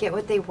 I forget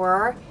what they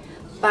were,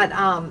 but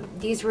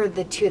these were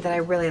the 2 that I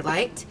really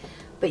liked.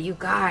 But you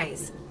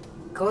guys,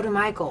 go to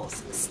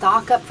Michael's.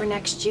 Stock up for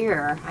next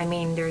year. I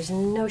mean, there's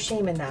no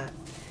shame in that.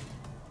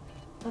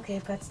 Okay,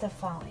 I've got stuff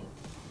falling.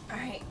 All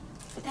right,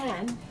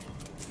 then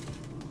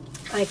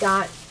I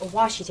got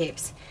washi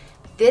tapes.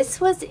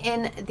 This was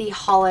in the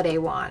holiday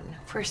one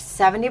for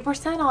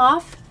 70%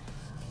 off,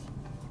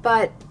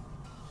 but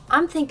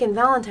I'm thinking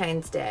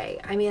Valentine's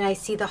Day. I mean, I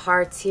see the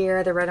hearts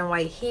here, the red and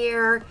white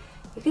here.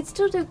 You could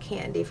still do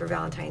candy for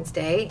Valentine's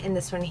Day in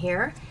this one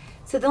here.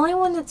 So the only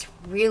one that's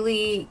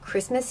really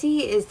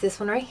Christmassy is this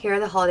one right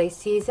here, the holiday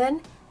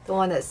season, the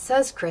one that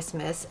says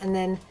Christmas, and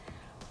then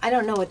I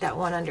don't know what that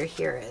one under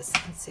here is.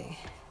 Let's see.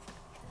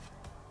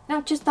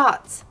 No, just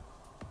dots.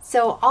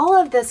 So all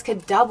of this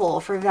could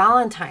double for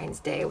Valentine's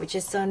Day, which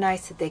is so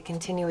nice that they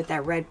continue with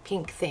that red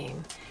pink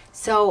theme.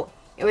 So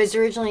it was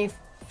originally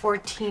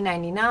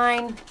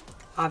 $14.99,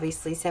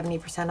 obviously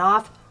 70%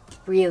 off.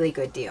 Really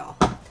good deal.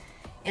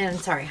 And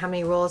sorry, how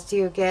many rolls do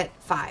you get?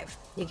 5.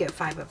 You get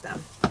 5 of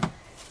them.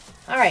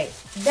 All right,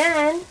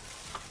 then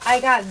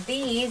I got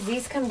these.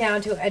 These come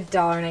down to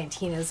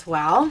 $1.19 as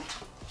well.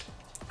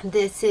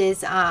 This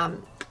is,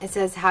 it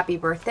says happy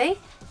birthday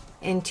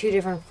in 2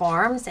 different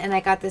forms. And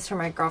I got this for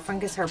my girlfriend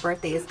because her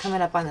birthday is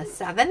coming up on the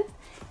 7th.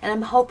 And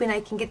I'm hoping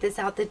I can get this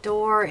out the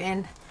door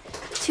and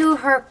to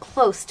her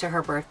close to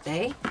her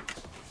birthday.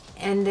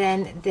 And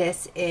then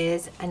this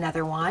is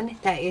another one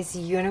that is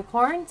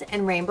unicorns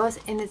and rainbows.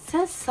 And it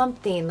says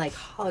something like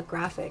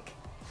holographic.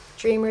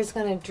 Dreamer's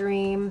gonna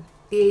dream,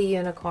 be a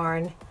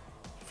unicorn,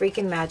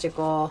 freaking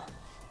magical.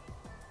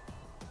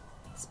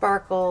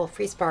 Sparkle,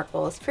 free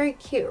sparkle. It's very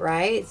cute,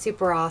 right?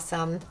 Super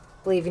awesome.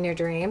 Believe in your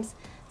dreams.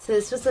 So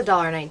this was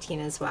 $1.19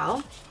 as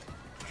well.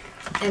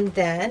 And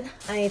then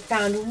I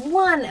found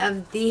one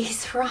of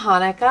these for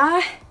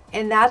Hanukkah,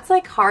 and that's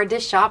like hard to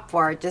shop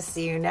for, just so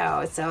you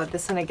know. So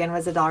this one again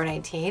was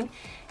 $1.19,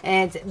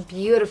 and it's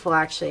beautiful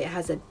actually. It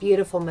has a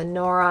beautiful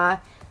menorah,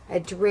 a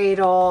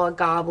dreidel, a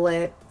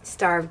goblet,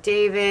 Star of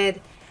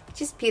David,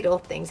 just beautiful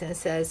things. And it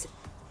says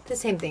the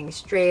same thing,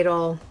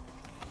 dreidel,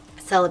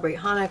 celebrate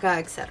Hanukkah,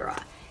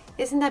 etc.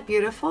 Isn't that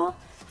beautiful?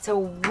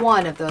 So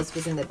one of those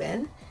was in the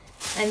bin.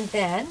 And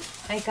then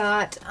I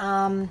got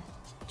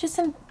just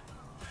some,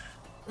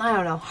 I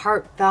don't know,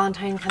 heart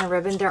Valentine kind of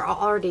ribbon. They're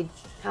already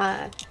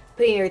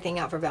putting everything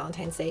out for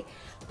Valentine's Day.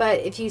 But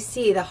if you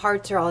see, the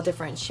hearts are all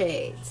different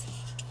shades,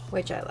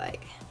 which I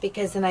like,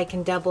 because then I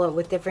can double it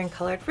with different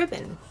colored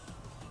ribbon.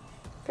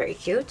 Very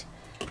cute.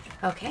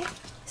 Okay,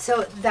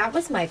 so that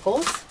was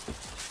Michael's.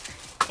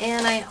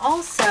 And I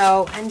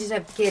also ended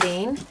up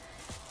getting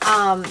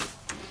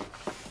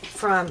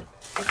from,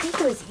 I think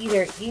it was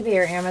either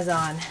eBay or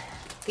Amazon,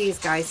 these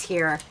guys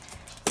here,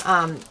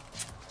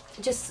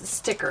 just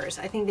stickers.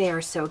 I think they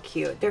are so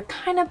cute. They're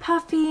kind of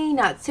puffy,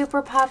 not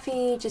super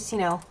puffy, just, you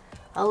know,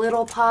 a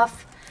little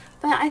puff,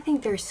 but I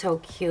think they're so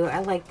cute. I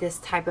like this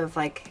type of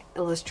like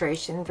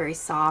illustration, very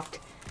soft.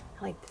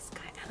 I like this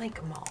guy. I like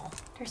them all.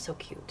 They're so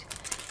cute.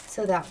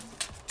 So that,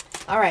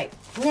 all right,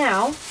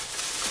 now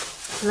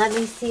let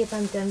me see if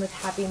I'm done with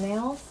Happy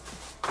Mails.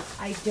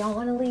 I don't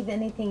want to leave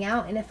anything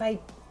out, and if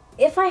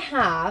I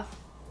have,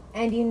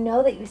 and you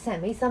know that you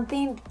sent me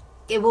something,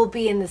 it will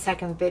be in the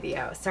second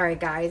video. Sorry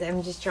guys,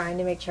 I'm just trying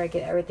to make sure I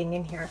get everything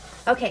in here.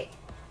 Okay,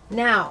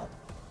 now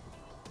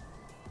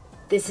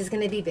this is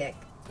going to be big,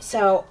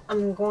 so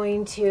I'm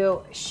going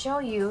to show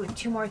you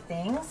 2 more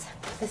things.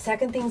 The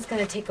second thing's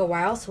going to take a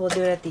while, so we'll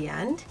do it at the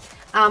end.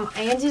 I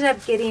ended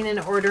up getting an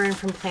order in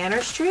from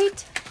Planner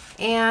Street,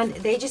 and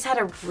they just had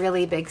a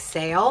really big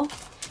sale,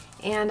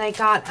 and I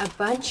got a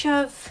bunch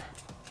of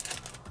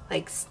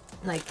like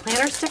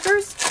planner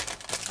stickers.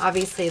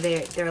 Obviously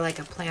they're like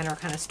a planner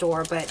kind of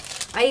store,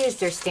 but I use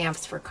their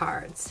stamps for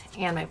cards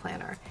and my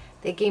planner.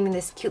 They gave me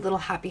this cute little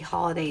Happy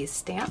Holidays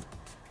stamp.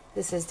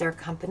 This is their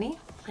company,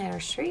 Planner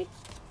Street.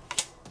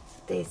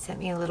 They sent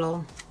me a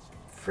little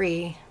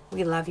free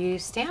We Love You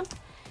stamp.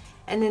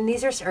 And then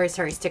these are,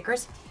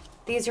 stickers.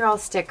 These are all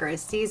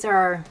stickers. These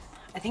are,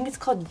 I think it's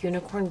called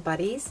Unicorn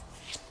Buddies.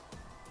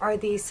 Are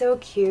these so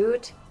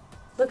cute?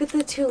 Look at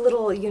the two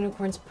little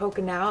unicorns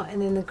poking out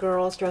and then the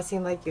girls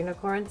dressing like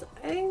unicorns.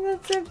 I think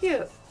that's so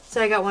cute.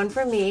 So I got one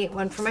for me,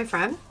 one for my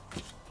friend.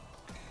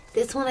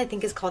 This one I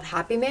think is called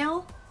Happy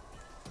Mail.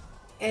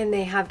 And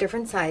they have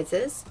different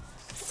sizes.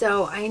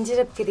 So I ended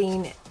up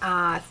getting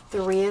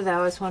 3 of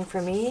those. One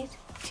for me,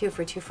 2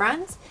 for 2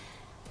 friends.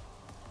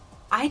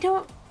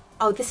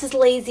 Oh, this is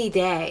Lazy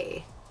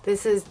Day.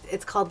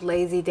 It's called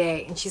Lazy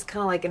Day. And she's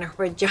kind of like in her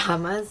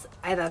pajamas.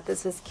 I thought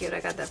this was cute. I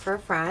got that for a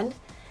friend.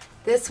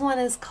 This one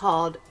is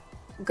called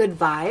Good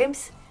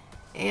Vibes.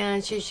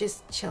 And she's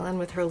just chilling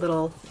with her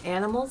little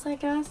animals, I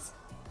guess.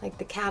 Like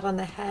the cat on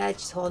the head.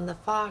 She's holding the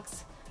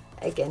fox.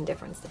 Again,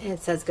 different. And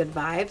it says Good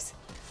Vibes.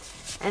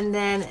 And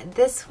then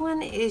this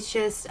one is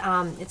just,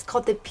 it's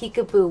called the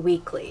Peekaboo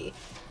Weekly.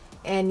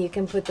 And you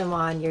can put them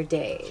on your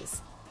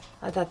days.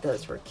 I thought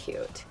those were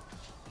cute.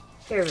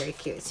 Very, very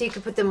cute. So you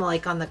can put them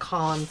like on the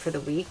column for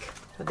the week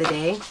of the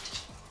day.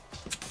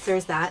 So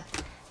there's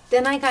that.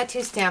 Then I got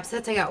 2 stamp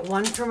sets. I got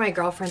one for my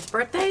girlfriend's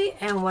birthday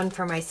and one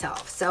for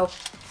myself. So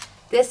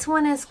this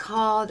one is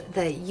called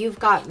the You've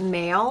Got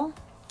Mail.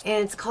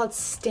 And it's called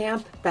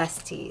Stamp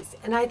Besties.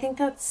 And I think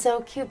that's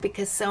so cute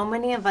because so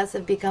many of us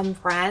have become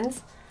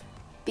friends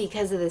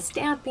because of the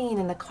stamping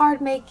and the card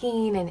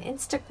making and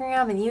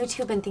Instagram and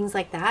YouTube and things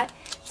like that.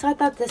 So I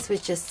thought this was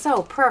just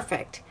so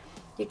perfect.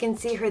 You can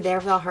see her there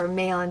with all her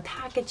mail and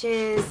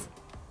packages,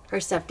 her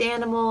stuffed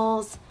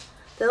animals,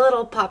 the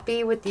little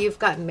puppy with the You've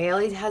Got Mail.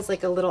 He has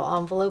like a little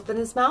envelope in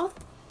his mouth.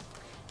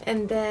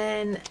 And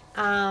then,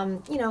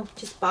 you know,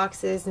 just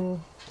boxes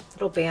and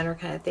little banner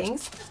kind of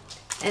things.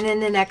 And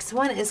then the next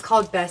one is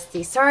called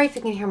Bestie. Sorry if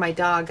you can hear my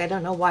dog. I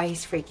don't know why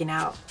he's freaking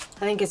out. I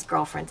think his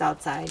girlfriend's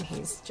outside.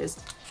 He's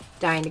just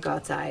dying to go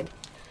outside.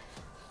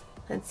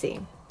 Let's see.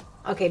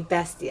 Okay,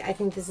 Bestie. I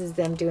think this is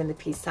them doing the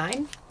peace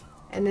sign.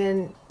 And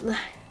then,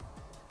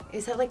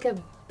 is that like a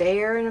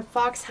bear and a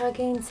fox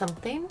hugging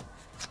something?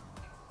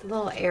 The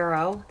little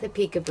arrow, the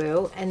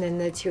peekaboo, and then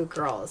the 2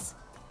 girls.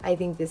 I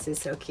think this is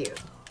so cute.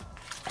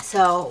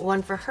 So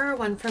one for her,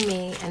 one for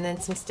me, and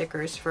then some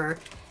stickers for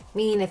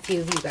me and a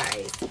few of you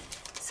guys.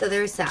 So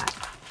there's that.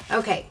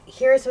 Okay,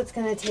 here's what's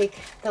gonna take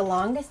the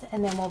longest,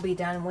 and then we'll be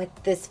done with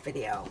this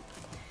video.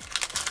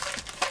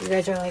 You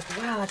guys are like,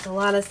 wow, that's a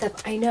lot of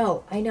stuff. I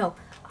know.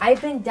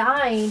 I've been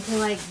dying to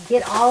like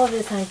get all of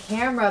this on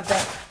camera,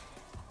 but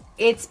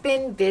it's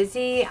been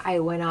busy. I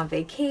went on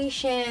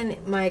vacation.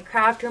 My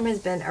craft room has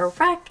been a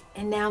wreck,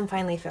 and now I'm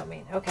finally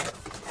filming. Okay,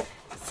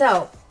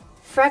 so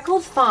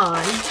Freckled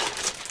Fawn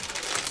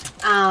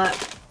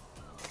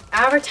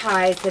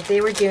advertised that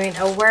they were doing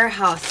a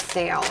warehouse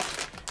sale.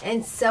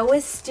 And so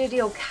is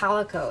Studio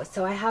Calico.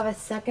 So I have a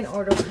second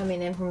order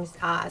coming in from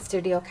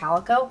Studio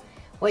Calico,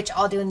 which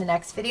I'll do in the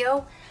next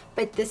video.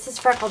 But this is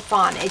Freckled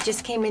Fawn. It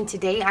just came in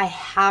today. I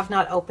have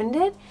not opened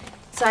it.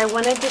 So I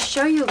wanted to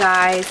show you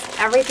guys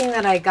everything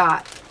that I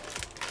got.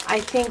 I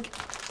think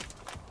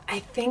I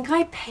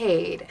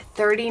paid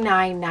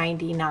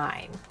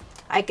 $39.99.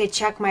 I could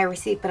check my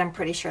receipt, but I'm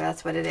pretty sure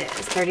that's what it is,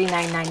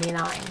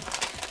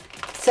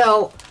 $39.99.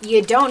 So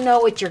you don't know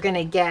what you're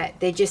gonna get.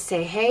 They just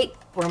say, hey,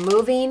 we're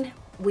moving.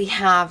 We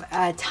have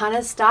a ton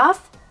of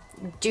stuff.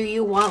 Do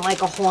you want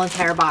like a whole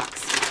entire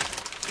box?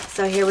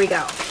 So here we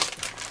go.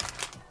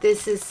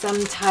 This is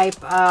some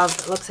type of,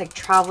 it looks like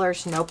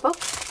traveler's notebook.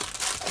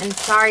 And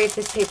sorry if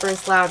this paper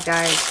is loud,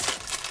 guys.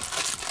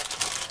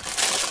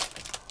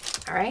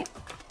 All right.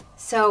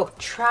 So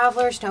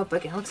traveler's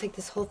notebook. It looks like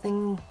this whole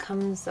thing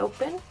comes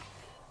open.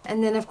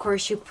 And then of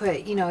course you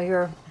put, you know,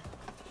 your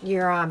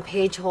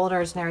page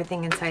holders and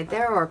everything inside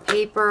there, or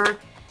paper.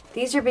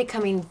 These are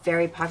becoming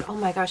very popular. Oh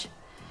my gosh.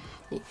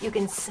 You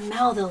can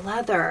smell the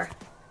leather.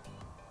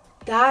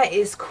 That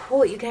is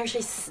cool. You can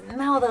actually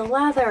smell the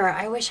leather.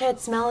 I wish I had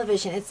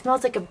smell-o-vision. It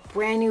smells like a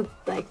brand new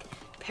like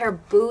pair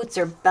of boots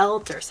or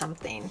belt or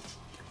something.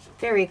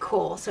 Very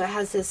cool. So it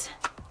has this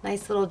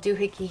nice little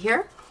doohickey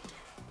here.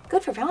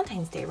 Good for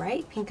Valentine's Day,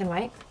 right? Pink and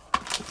white.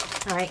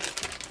 All right.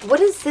 What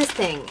is this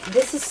thing?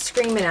 This is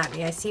screaming at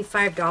me. I see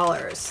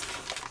 $5.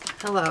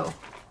 Hello.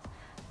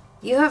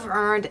 You have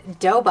earned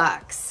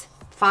DoodleBugs.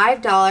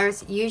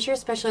 $5. Use your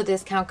special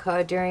discount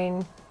code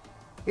during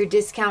your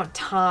discount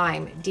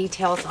time.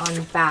 Details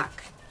on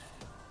back.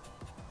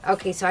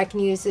 Okay, so I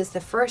can use this the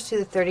 1st to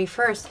the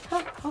 31st.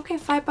 Oh, okay,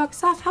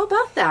 $5 off. How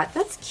about that?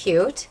 That's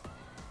cute.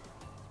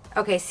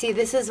 Okay, see,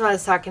 this is what I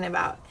was talking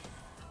about.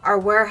 Our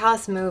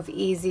warehouse move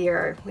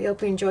easier. We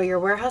hope you enjoy your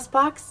warehouse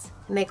box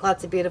and make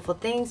lots of beautiful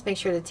things. Make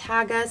sure to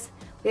tag us.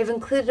 We have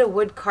included a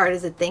wood card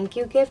as a thank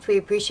you gift. We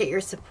appreciate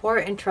your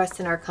support and trust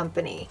in our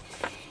company.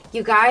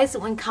 You guys,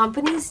 when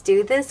companies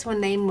do this, when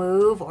they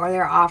move or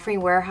they're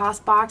offering warehouse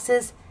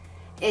boxes,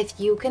 if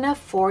you can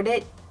afford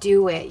it,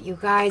 do it. You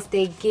guys,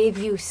 they give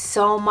you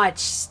so much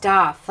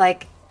stuff,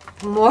 like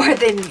more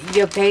than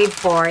you paid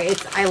for.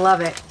 I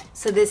love it.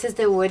 So this is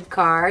the wood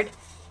card.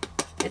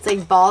 It's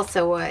like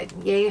balsa wood.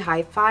 Yay,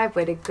 high five,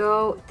 way to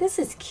go. This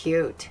is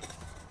cute.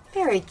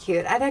 Very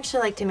cute. I'd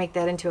actually like to make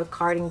that into a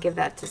card and give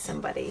that to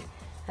somebody.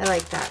 I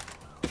like that.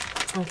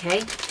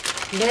 Okay,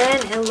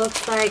 then it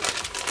looks like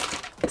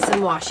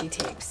some washi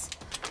tapes.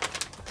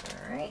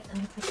 All right, let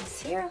me put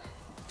this here.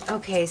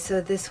 Okay,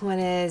 so this one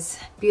is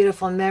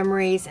Beautiful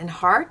Memories and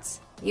Hearts.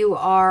 You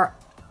are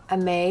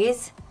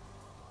amazed.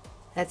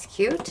 That's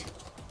cute.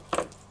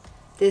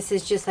 This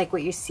is just like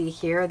what you see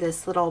here,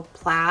 this little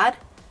plaid,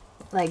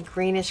 like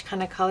greenish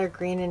kind of color,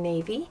 green and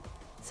navy.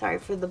 Sorry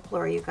for the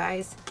blur, you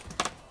guys.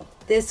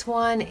 This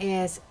one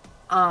is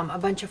a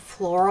bunch of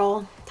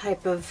floral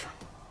type of,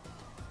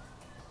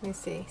 let me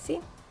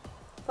see,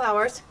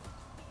 flowers.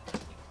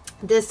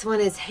 This one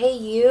is Hey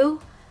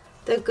You,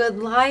 The Good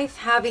Life,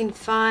 Having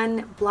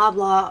Fun, blah,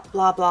 blah,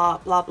 blah, blah,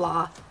 blah,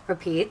 blah,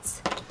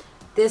 repeats.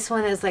 This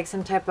one is like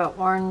some type of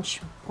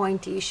orange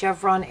pointy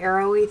chevron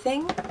arrowy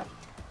thing.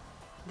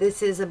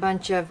 This is a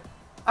bunch of,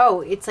 oh,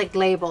 it's like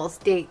labels,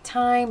 date,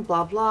 time,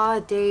 blah, blah,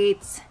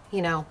 dates,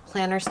 you know,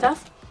 planner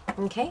stuff.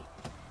 Okay.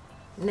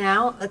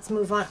 Now let's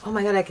move on. Oh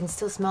my God, I can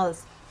still smell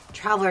this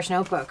traveler's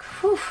notebook.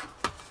 Whew.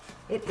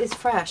 It is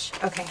fresh.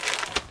 Okay,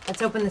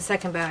 let's open the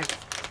second bag.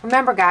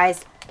 Remember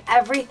guys,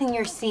 everything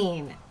you're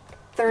seeing,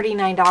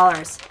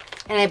 $39.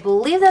 And I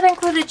believe that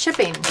included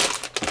shipping.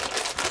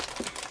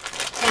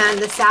 And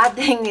the sad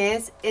thing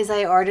is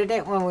I ordered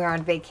it when we were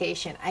on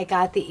vacation. I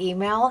got the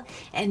email,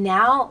 and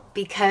now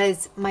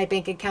because my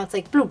bank account's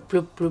like bloop,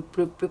 bloop, bloop,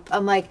 bloop, bloop,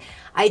 I'm like,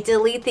 I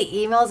delete the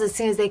emails as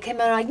soon as they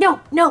come out. I'm like, no,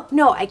 no,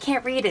 no, I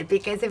can't read it,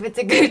 because if it's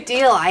a good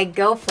deal, I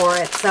go for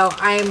it. So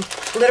I'm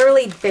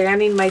literally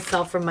banning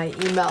myself from my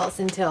emails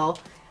until,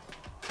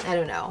 I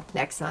don't know,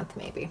 next month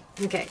maybe.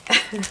 Okay.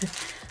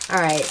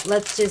 All right,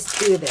 let's just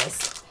do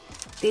this.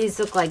 These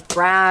look like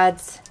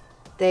brads.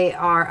 They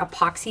are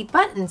epoxy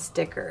button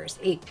stickers,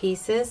 8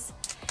 pieces,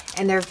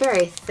 and they're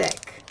very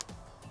thick.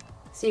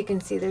 So you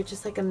can see they're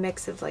just like a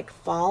mix of like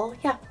fall.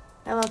 Yeah,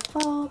 I love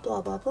fall,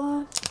 blah, blah,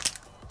 blah.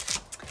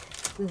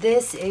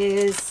 This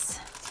is,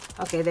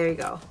 okay, there you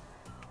go.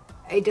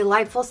 A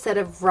delightful set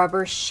of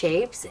rubber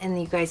shapes, and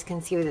you guys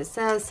can see what it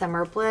says.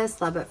 Summer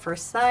bliss, love at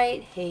first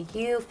sight, hey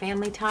you,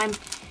 family time.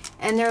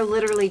 And they're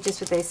literally just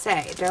what they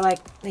say. They're like,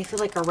 they feel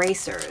like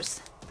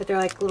erasers, but they're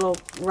like little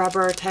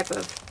rubber type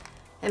of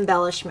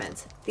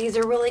embellishments. These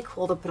are really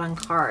cool to put on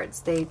cards.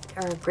 They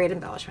are a great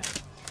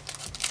embellishment.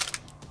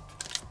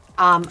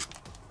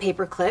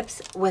 Paper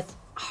clips with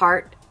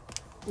heart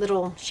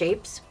little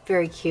shapes.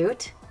 Very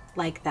cute.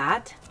 Like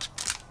that.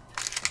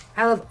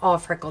 I love all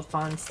Freckled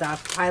Fawn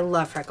stuff. I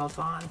love Freckled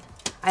Fawn.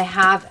 I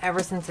have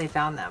ever since I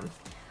found them.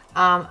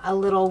 A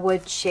little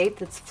wood shape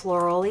that's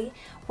florally.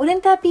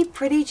 Wouldn't that be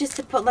pretty just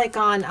to put like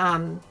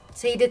on,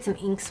 say you did some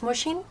ink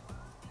smushing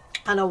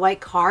on a white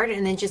card,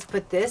 and then just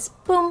put this,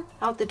 boom,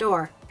 out the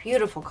door.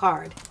 Beautiful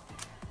card.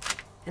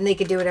 And they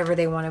could do whatever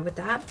they wanted with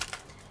that.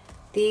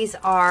 These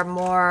are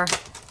more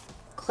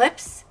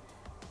clips,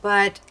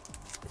 but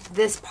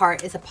this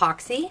part is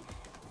epoxy.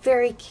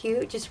 Very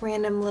cute, just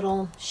random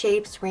little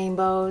shapes,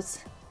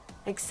 rainbows,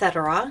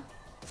 etc.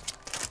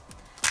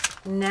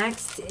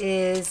 Next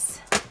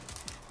is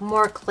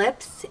more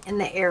clips in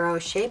the arrow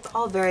shape,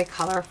 all very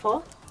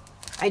colorful.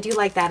 I do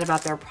like that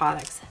about their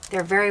products.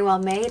 They're very well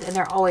made, and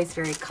they're always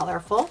very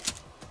colorful.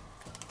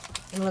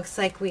 It looks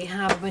like we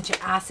have a bunch of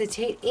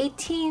acetate,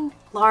 18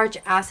 large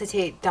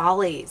acetate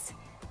doilies,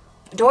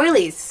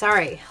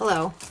 sorry,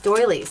 hello,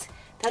 doilies.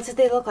 That's what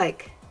they look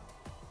like.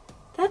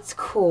 That's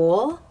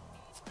cool.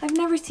 I've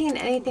never seen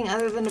anything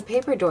other than a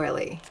paper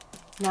doily.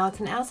 Now it's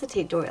an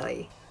acetate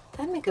doily.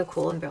 That'd make a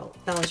cool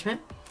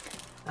embellishment.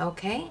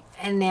 Okay,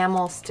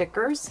 enamel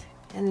stickers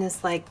in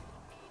this like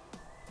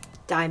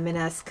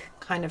diamond-esque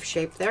kind of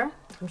shape there.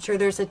 I'm sure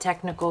there's a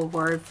technical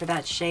word for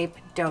that shape.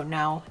 Don't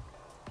know.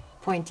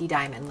 Pointy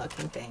diamond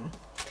looking thing.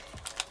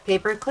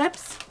 Paper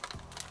clips.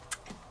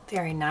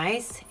 Very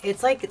nice.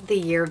 It's like the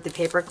year of the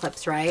paper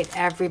clips, right?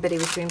 Everybody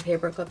was doing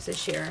paper clips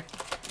this year.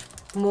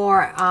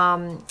 More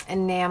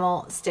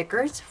enamel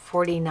stickers.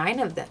 49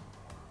 of them.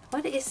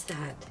 What is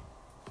that?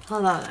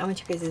 Hold on. I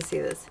want you guys to see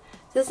this.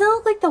 Doesn't it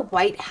look like the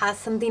white has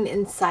something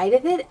inside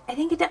of it? I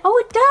think it does. Oh,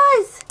 it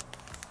does!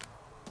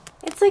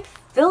 It's like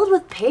filled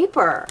with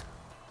paper.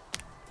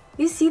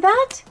 You see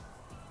that?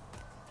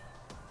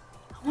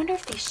 I wonder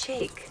if they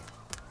shake.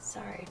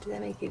 Sorry, did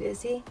that make you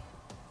dizzy?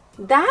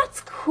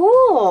 That's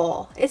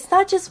cool. It's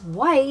not just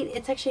white,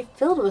 it's actually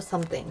filled with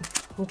something.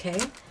 Okay,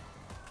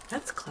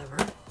 that's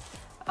clever.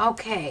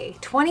 Okay,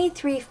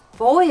 23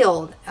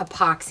 foiled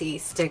epoxy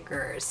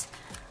stickers.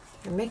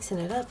 They're mixing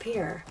it up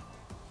here.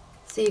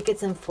 So you get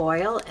some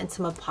foil and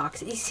some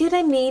epoxy. You see what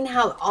I mean?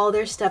 How all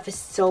their stuff is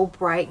so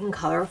bright and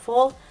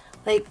colorful?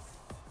 Like,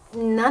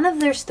 none of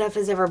their stuff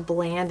is ever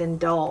bland and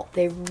dull.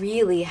 They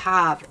really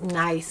have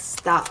nice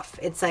stuff.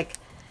 It's like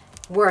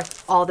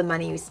worth all the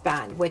money you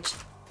spend, which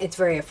it's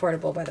very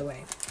affordable, by the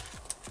way.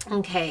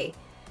 Okay,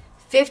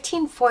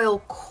 15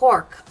 foil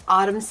cork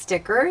autumn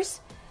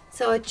stickers.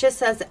 So it just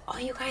says, oh,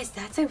 you guys,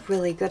 that's a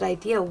really good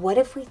idea. What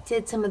if we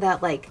did some of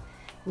that like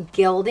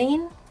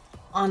gilding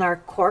on our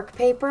cork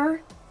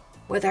paper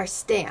with our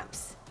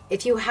stamps?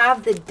 If you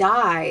have the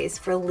dies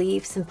for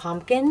leaves and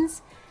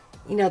pumpkins,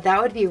 You know,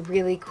 that would be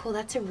really cool.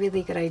 That's a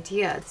really good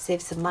idea to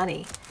save some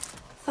money.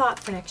 Thought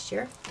for next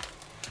year.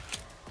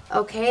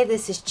 Okay,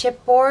 this is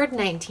chipboard,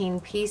 19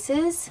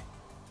 pieces.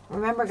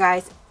 Remember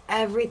guys,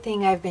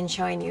 everything I've been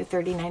showing you,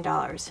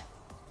 $39.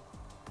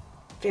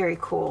 Very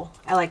cool.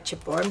 I like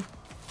chipboard.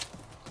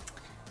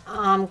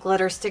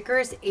 Glitter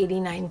stickers,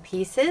 89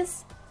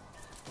 pieces.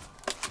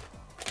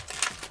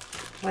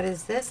 What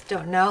is this?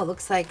 Don't know. It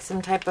looks like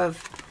some type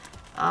of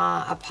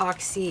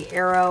epoxy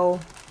arrow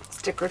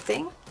sticker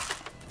thing.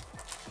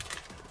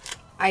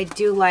 I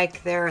do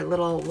like their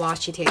little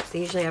washi tapes.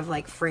 They usually have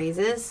like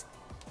phrases.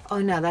 Oh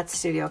no, that's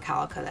Studio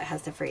Calico that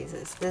has the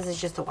phrases. This is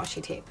just a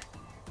washi tape.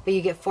 But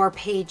you get 4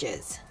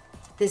 pages.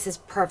 This is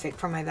perfect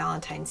for my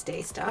Valentine's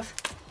Day stuff.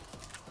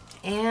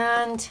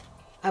 And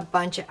a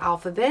bunch of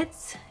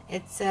alphabets.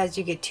 It says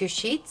you get 2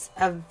 sheets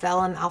of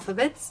vellum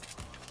alphabets.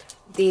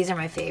 These are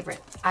my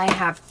favorite. I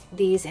have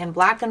these in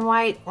black and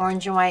white,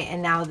 orange and white,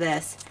 and now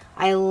this.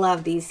 I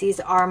love these. These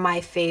are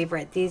my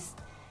favorite. These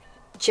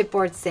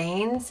chipboard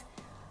sayings,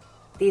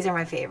 these are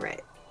my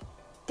favorite.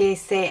 They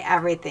say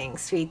everything.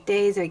 Sweet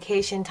days,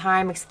 vacation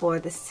time, explore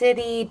the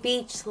city,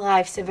 beach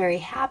life, so very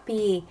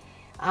happy.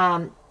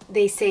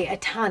 They say a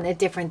ton of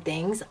different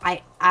things.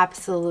 I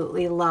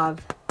absolutely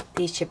love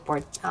these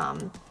chipboard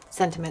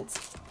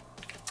sentiments.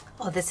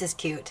 Oh, this is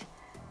cute.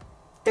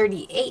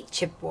 38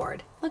 chipboard.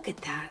 Look at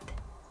that.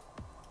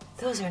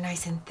 Those are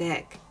nice and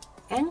thick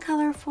and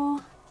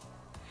colorful.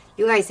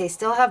 You guys, they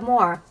still have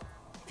more.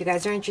 If you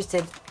guys are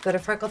interested, go to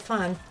Freckled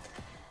Fawn.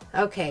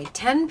 Okay,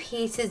 10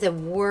 pieces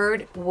of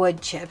word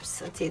wood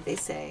chips. Let's see what they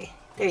say.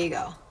 There you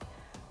go.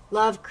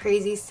 Love,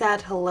 crazy,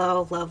 sad,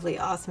 hello, lovely,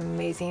 awesome,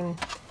 amazing.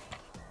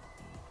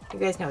 You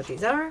guys know what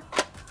these are.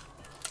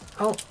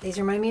 Oh, these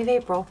remind me of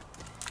April.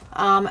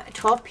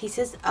 12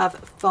 pieces of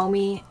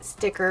foamy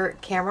sticker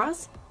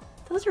cameras.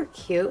 Those are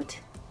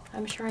cute.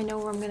 I'm sure I know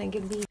where I'm gonna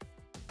give these.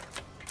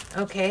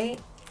 Okay,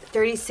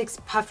 36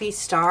 puffy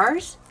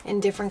stars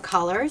in different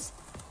colors.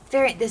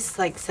 This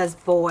like says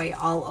boy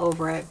all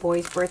over it.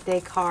 Boy's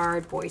birthday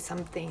card, boy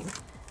something.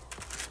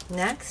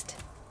 Next,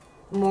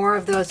 more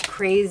of those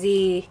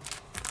crazy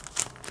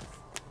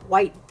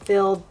white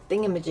filled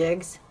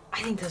thingamajigs.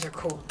 I think those are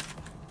cool.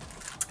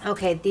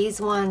 Okay,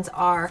 these ones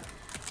are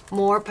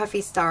more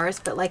puffy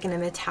stars, but like in a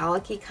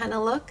metallic-y kind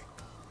of look.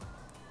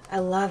 I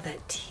love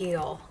that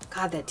teal.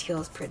 God, that teal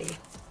is pretty.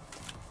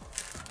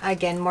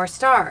 Again, more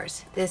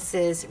stars. This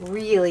is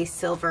really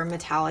silver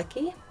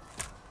metallic-y.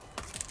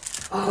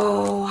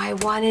 Oh, I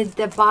wanted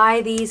to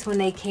buy these when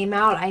they came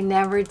out. I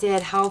never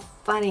did. How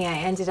funny. I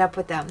ended up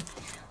with them.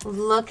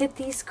 Look at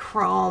these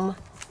chrome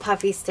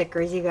puffy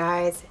stickers, you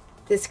guys.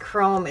 This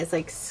chrome is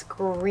like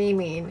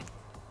screaming.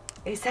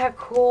 Is that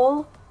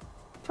cool?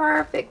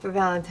 Perfect for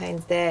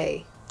Valentine's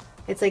Day.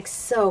 It's like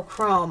so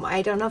chrome.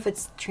 I don't know if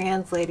it's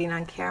translating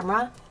on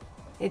camera.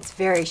 It's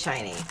very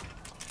shiny.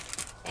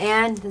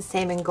 And the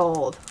same in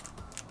gold.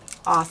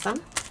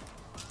 Awesome.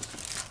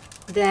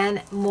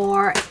 Then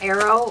more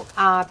arrow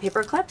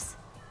paper clips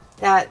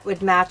that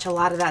would match a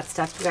lot of that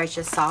stuff you guys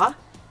just saw.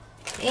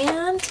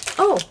 And,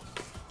 oh,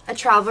 a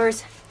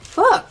traveler's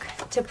book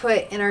to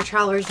put in our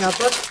traveler's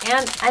notebook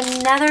and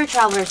another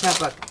traveler's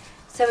notebook.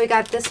 So we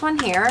got this one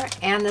here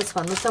and this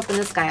one. Let's open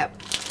this guy up.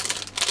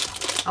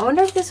 I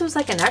wonder if this was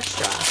like an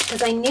extra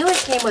because I knew it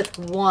came with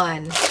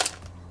 1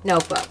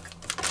 notebook.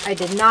 I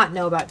did not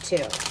know about 2.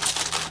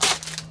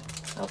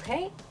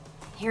 Okay,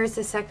 here's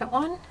the second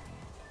one.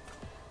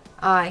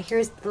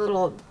 Here's the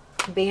little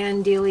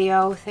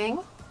bandilio thing.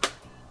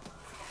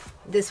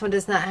 This one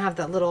does not have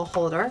that little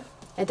holder.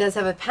 It does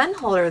have a pen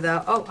holder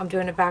though. Oh, I'm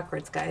doing it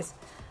backwards, guys.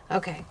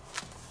 Okay.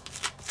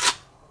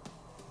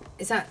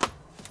 Is that,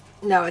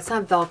 no, it's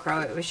not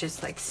Velcro. It was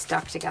just like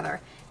stuck together.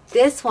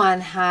 This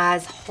one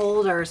has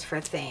holders for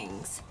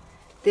things.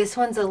 This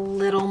one's a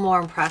little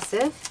more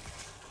impressive.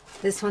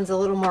 This one's a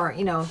little more,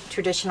 you know,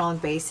 traditional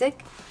and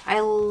basic.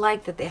 I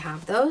like that they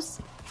have those.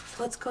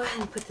 So let's go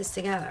ahead and put this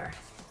together.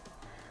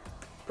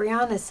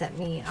 Briana sent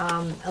me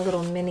a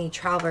little mini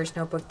traveler's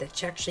notebook that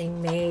she actually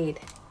made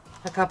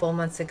a couple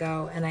months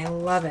ago, and I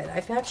love it.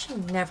 I've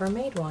actually never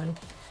made one.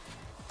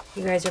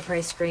 You guys are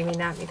probably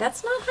screaming at me.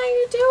 That's not how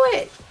you do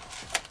it.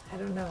 I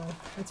don't know.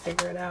 Let's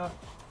figure it out.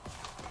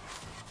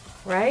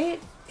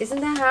 Right? Isn't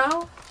that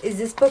how? Is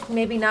this book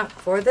maybe not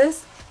for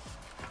this?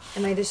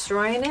 Am I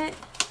destroying it?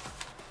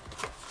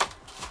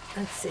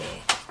 Let's see.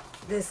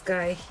 This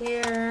guy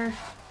here.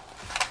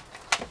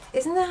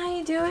 Isn't that how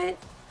you do it?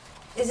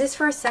 Is this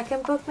for a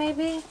second book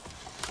maybe?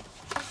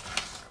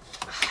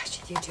 I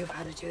should YouTube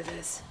how to do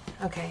this.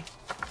 Okay.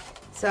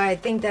 So I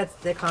think that's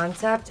the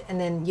concept, and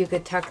then you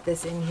could tuck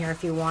this in here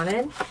if you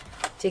wanted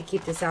to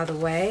keep this out of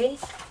the way.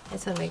 I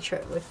just want to make sure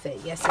it would fit.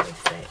 Yes, it would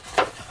fit.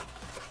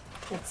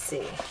 Let's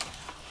see.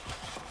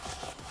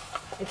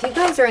 If you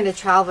guys are into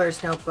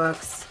traveler's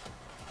notebooks,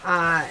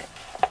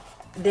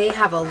 they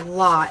have a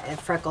lot at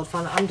Freckled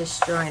Fawn. I'm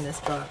destroying this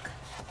book.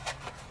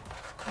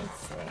 Let's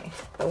see.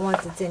 But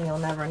once it's in, you'll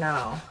never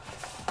know.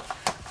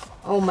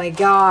 Oh my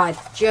God,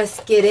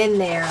 just get in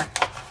there.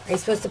 Are you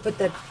supposed to put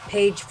the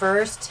page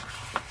first?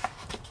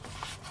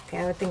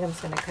 Okay, I think I'm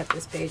just going to cut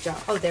this page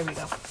off. Oh, there we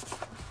go.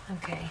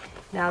 Okay,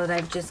 now that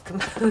I've just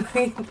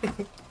completely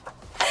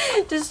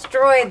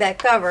destroyed that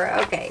cover.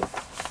 Okay,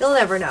 you'll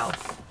never know.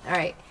 All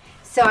right,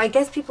 so I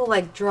guess people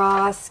like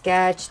draw,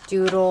 sketch,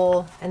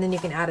 doodle, and then you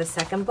can add a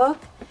second book.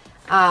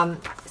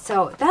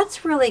 So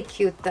that's really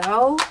cute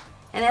though.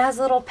 And it has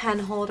a little pen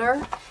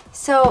holder.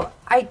 So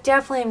I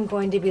definitely am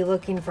going to be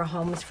looking for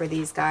homes for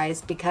these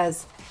guys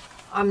because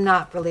I'm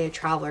not really a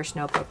traveler's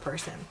notebook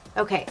person.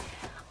 Okay,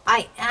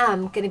 I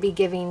am going to be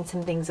giving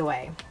some things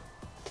away.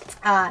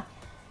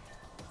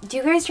 Do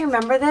you guys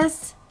remember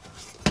this?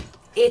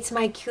 It's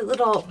my cute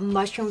little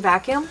mushroom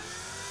vacuum.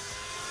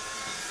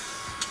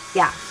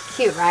 Yeah,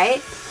 cute,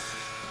 right?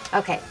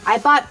 Okay, I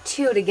bought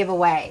 2 to give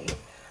away.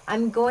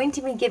 I'm going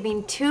to be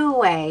giving 2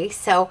 away,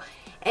 so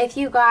if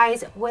you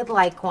guys would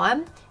like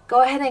one,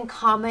 go ahead and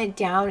comment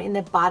down in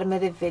the bottom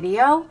of the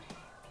video.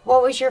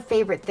 What was your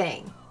favorite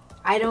thing?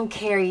 I don't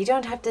care. You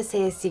don't have to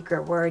say a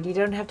secret word. You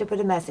don't have to put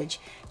a message.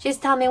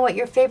 Just tell me what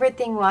your favorite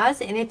thing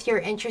was, and if you're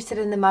interested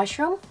in the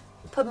mushroom,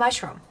 put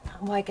mushroom.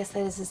 Well, I guess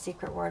that is a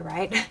secret word,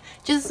 right?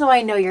 Just so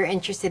I know you're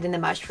interested in the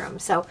mushroom.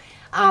 So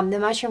the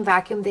mushroom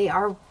vacuum, they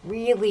are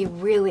really,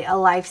 really a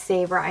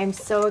lifesaver. I'm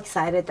so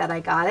excited that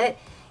I got it,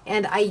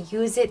 and I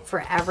use it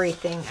for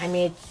everything. I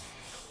mean,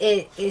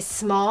 it is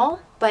small,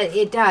 but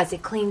it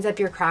cleans up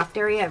your craft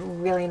area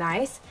really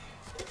nice.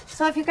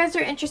 So if you guys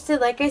are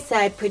interested, like I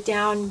said, put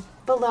down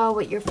below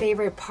what your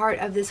favorite part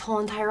of this whole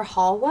entire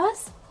haul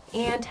was,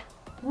 and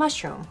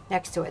mushroom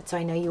next to it, so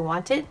I know you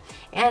want it.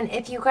 And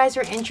if you guys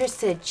are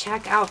interested,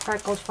 check out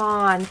Freckled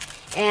Fawn,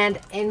 and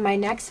in my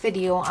next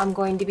video I'm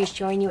going to be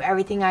showing you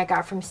everything I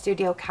got from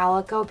Studio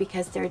Calico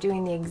because they're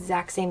doing the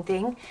exact same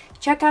thing.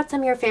 Check out some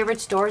of your favorite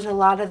stores. A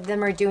lot of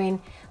them are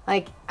doing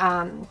like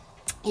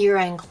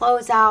year-end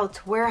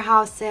closeouts,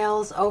 warehouse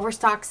sales,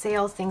 overstock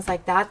sales, things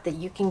like that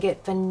you can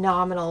get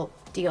phenomenal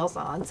deals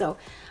on. So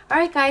all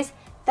right guys,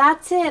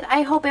 that's it.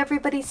 I hope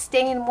everybody's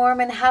staying warm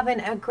and having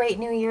a great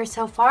new year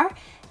so far.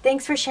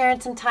 Thanks for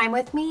sharing some time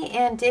with me,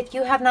 and if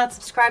you have not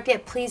subscribed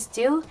yet, please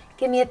do.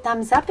 Give me a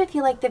thumbs up if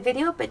you like the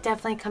video, but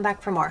definitely come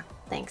back for more.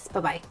 Thanks.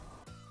 Bye-bye.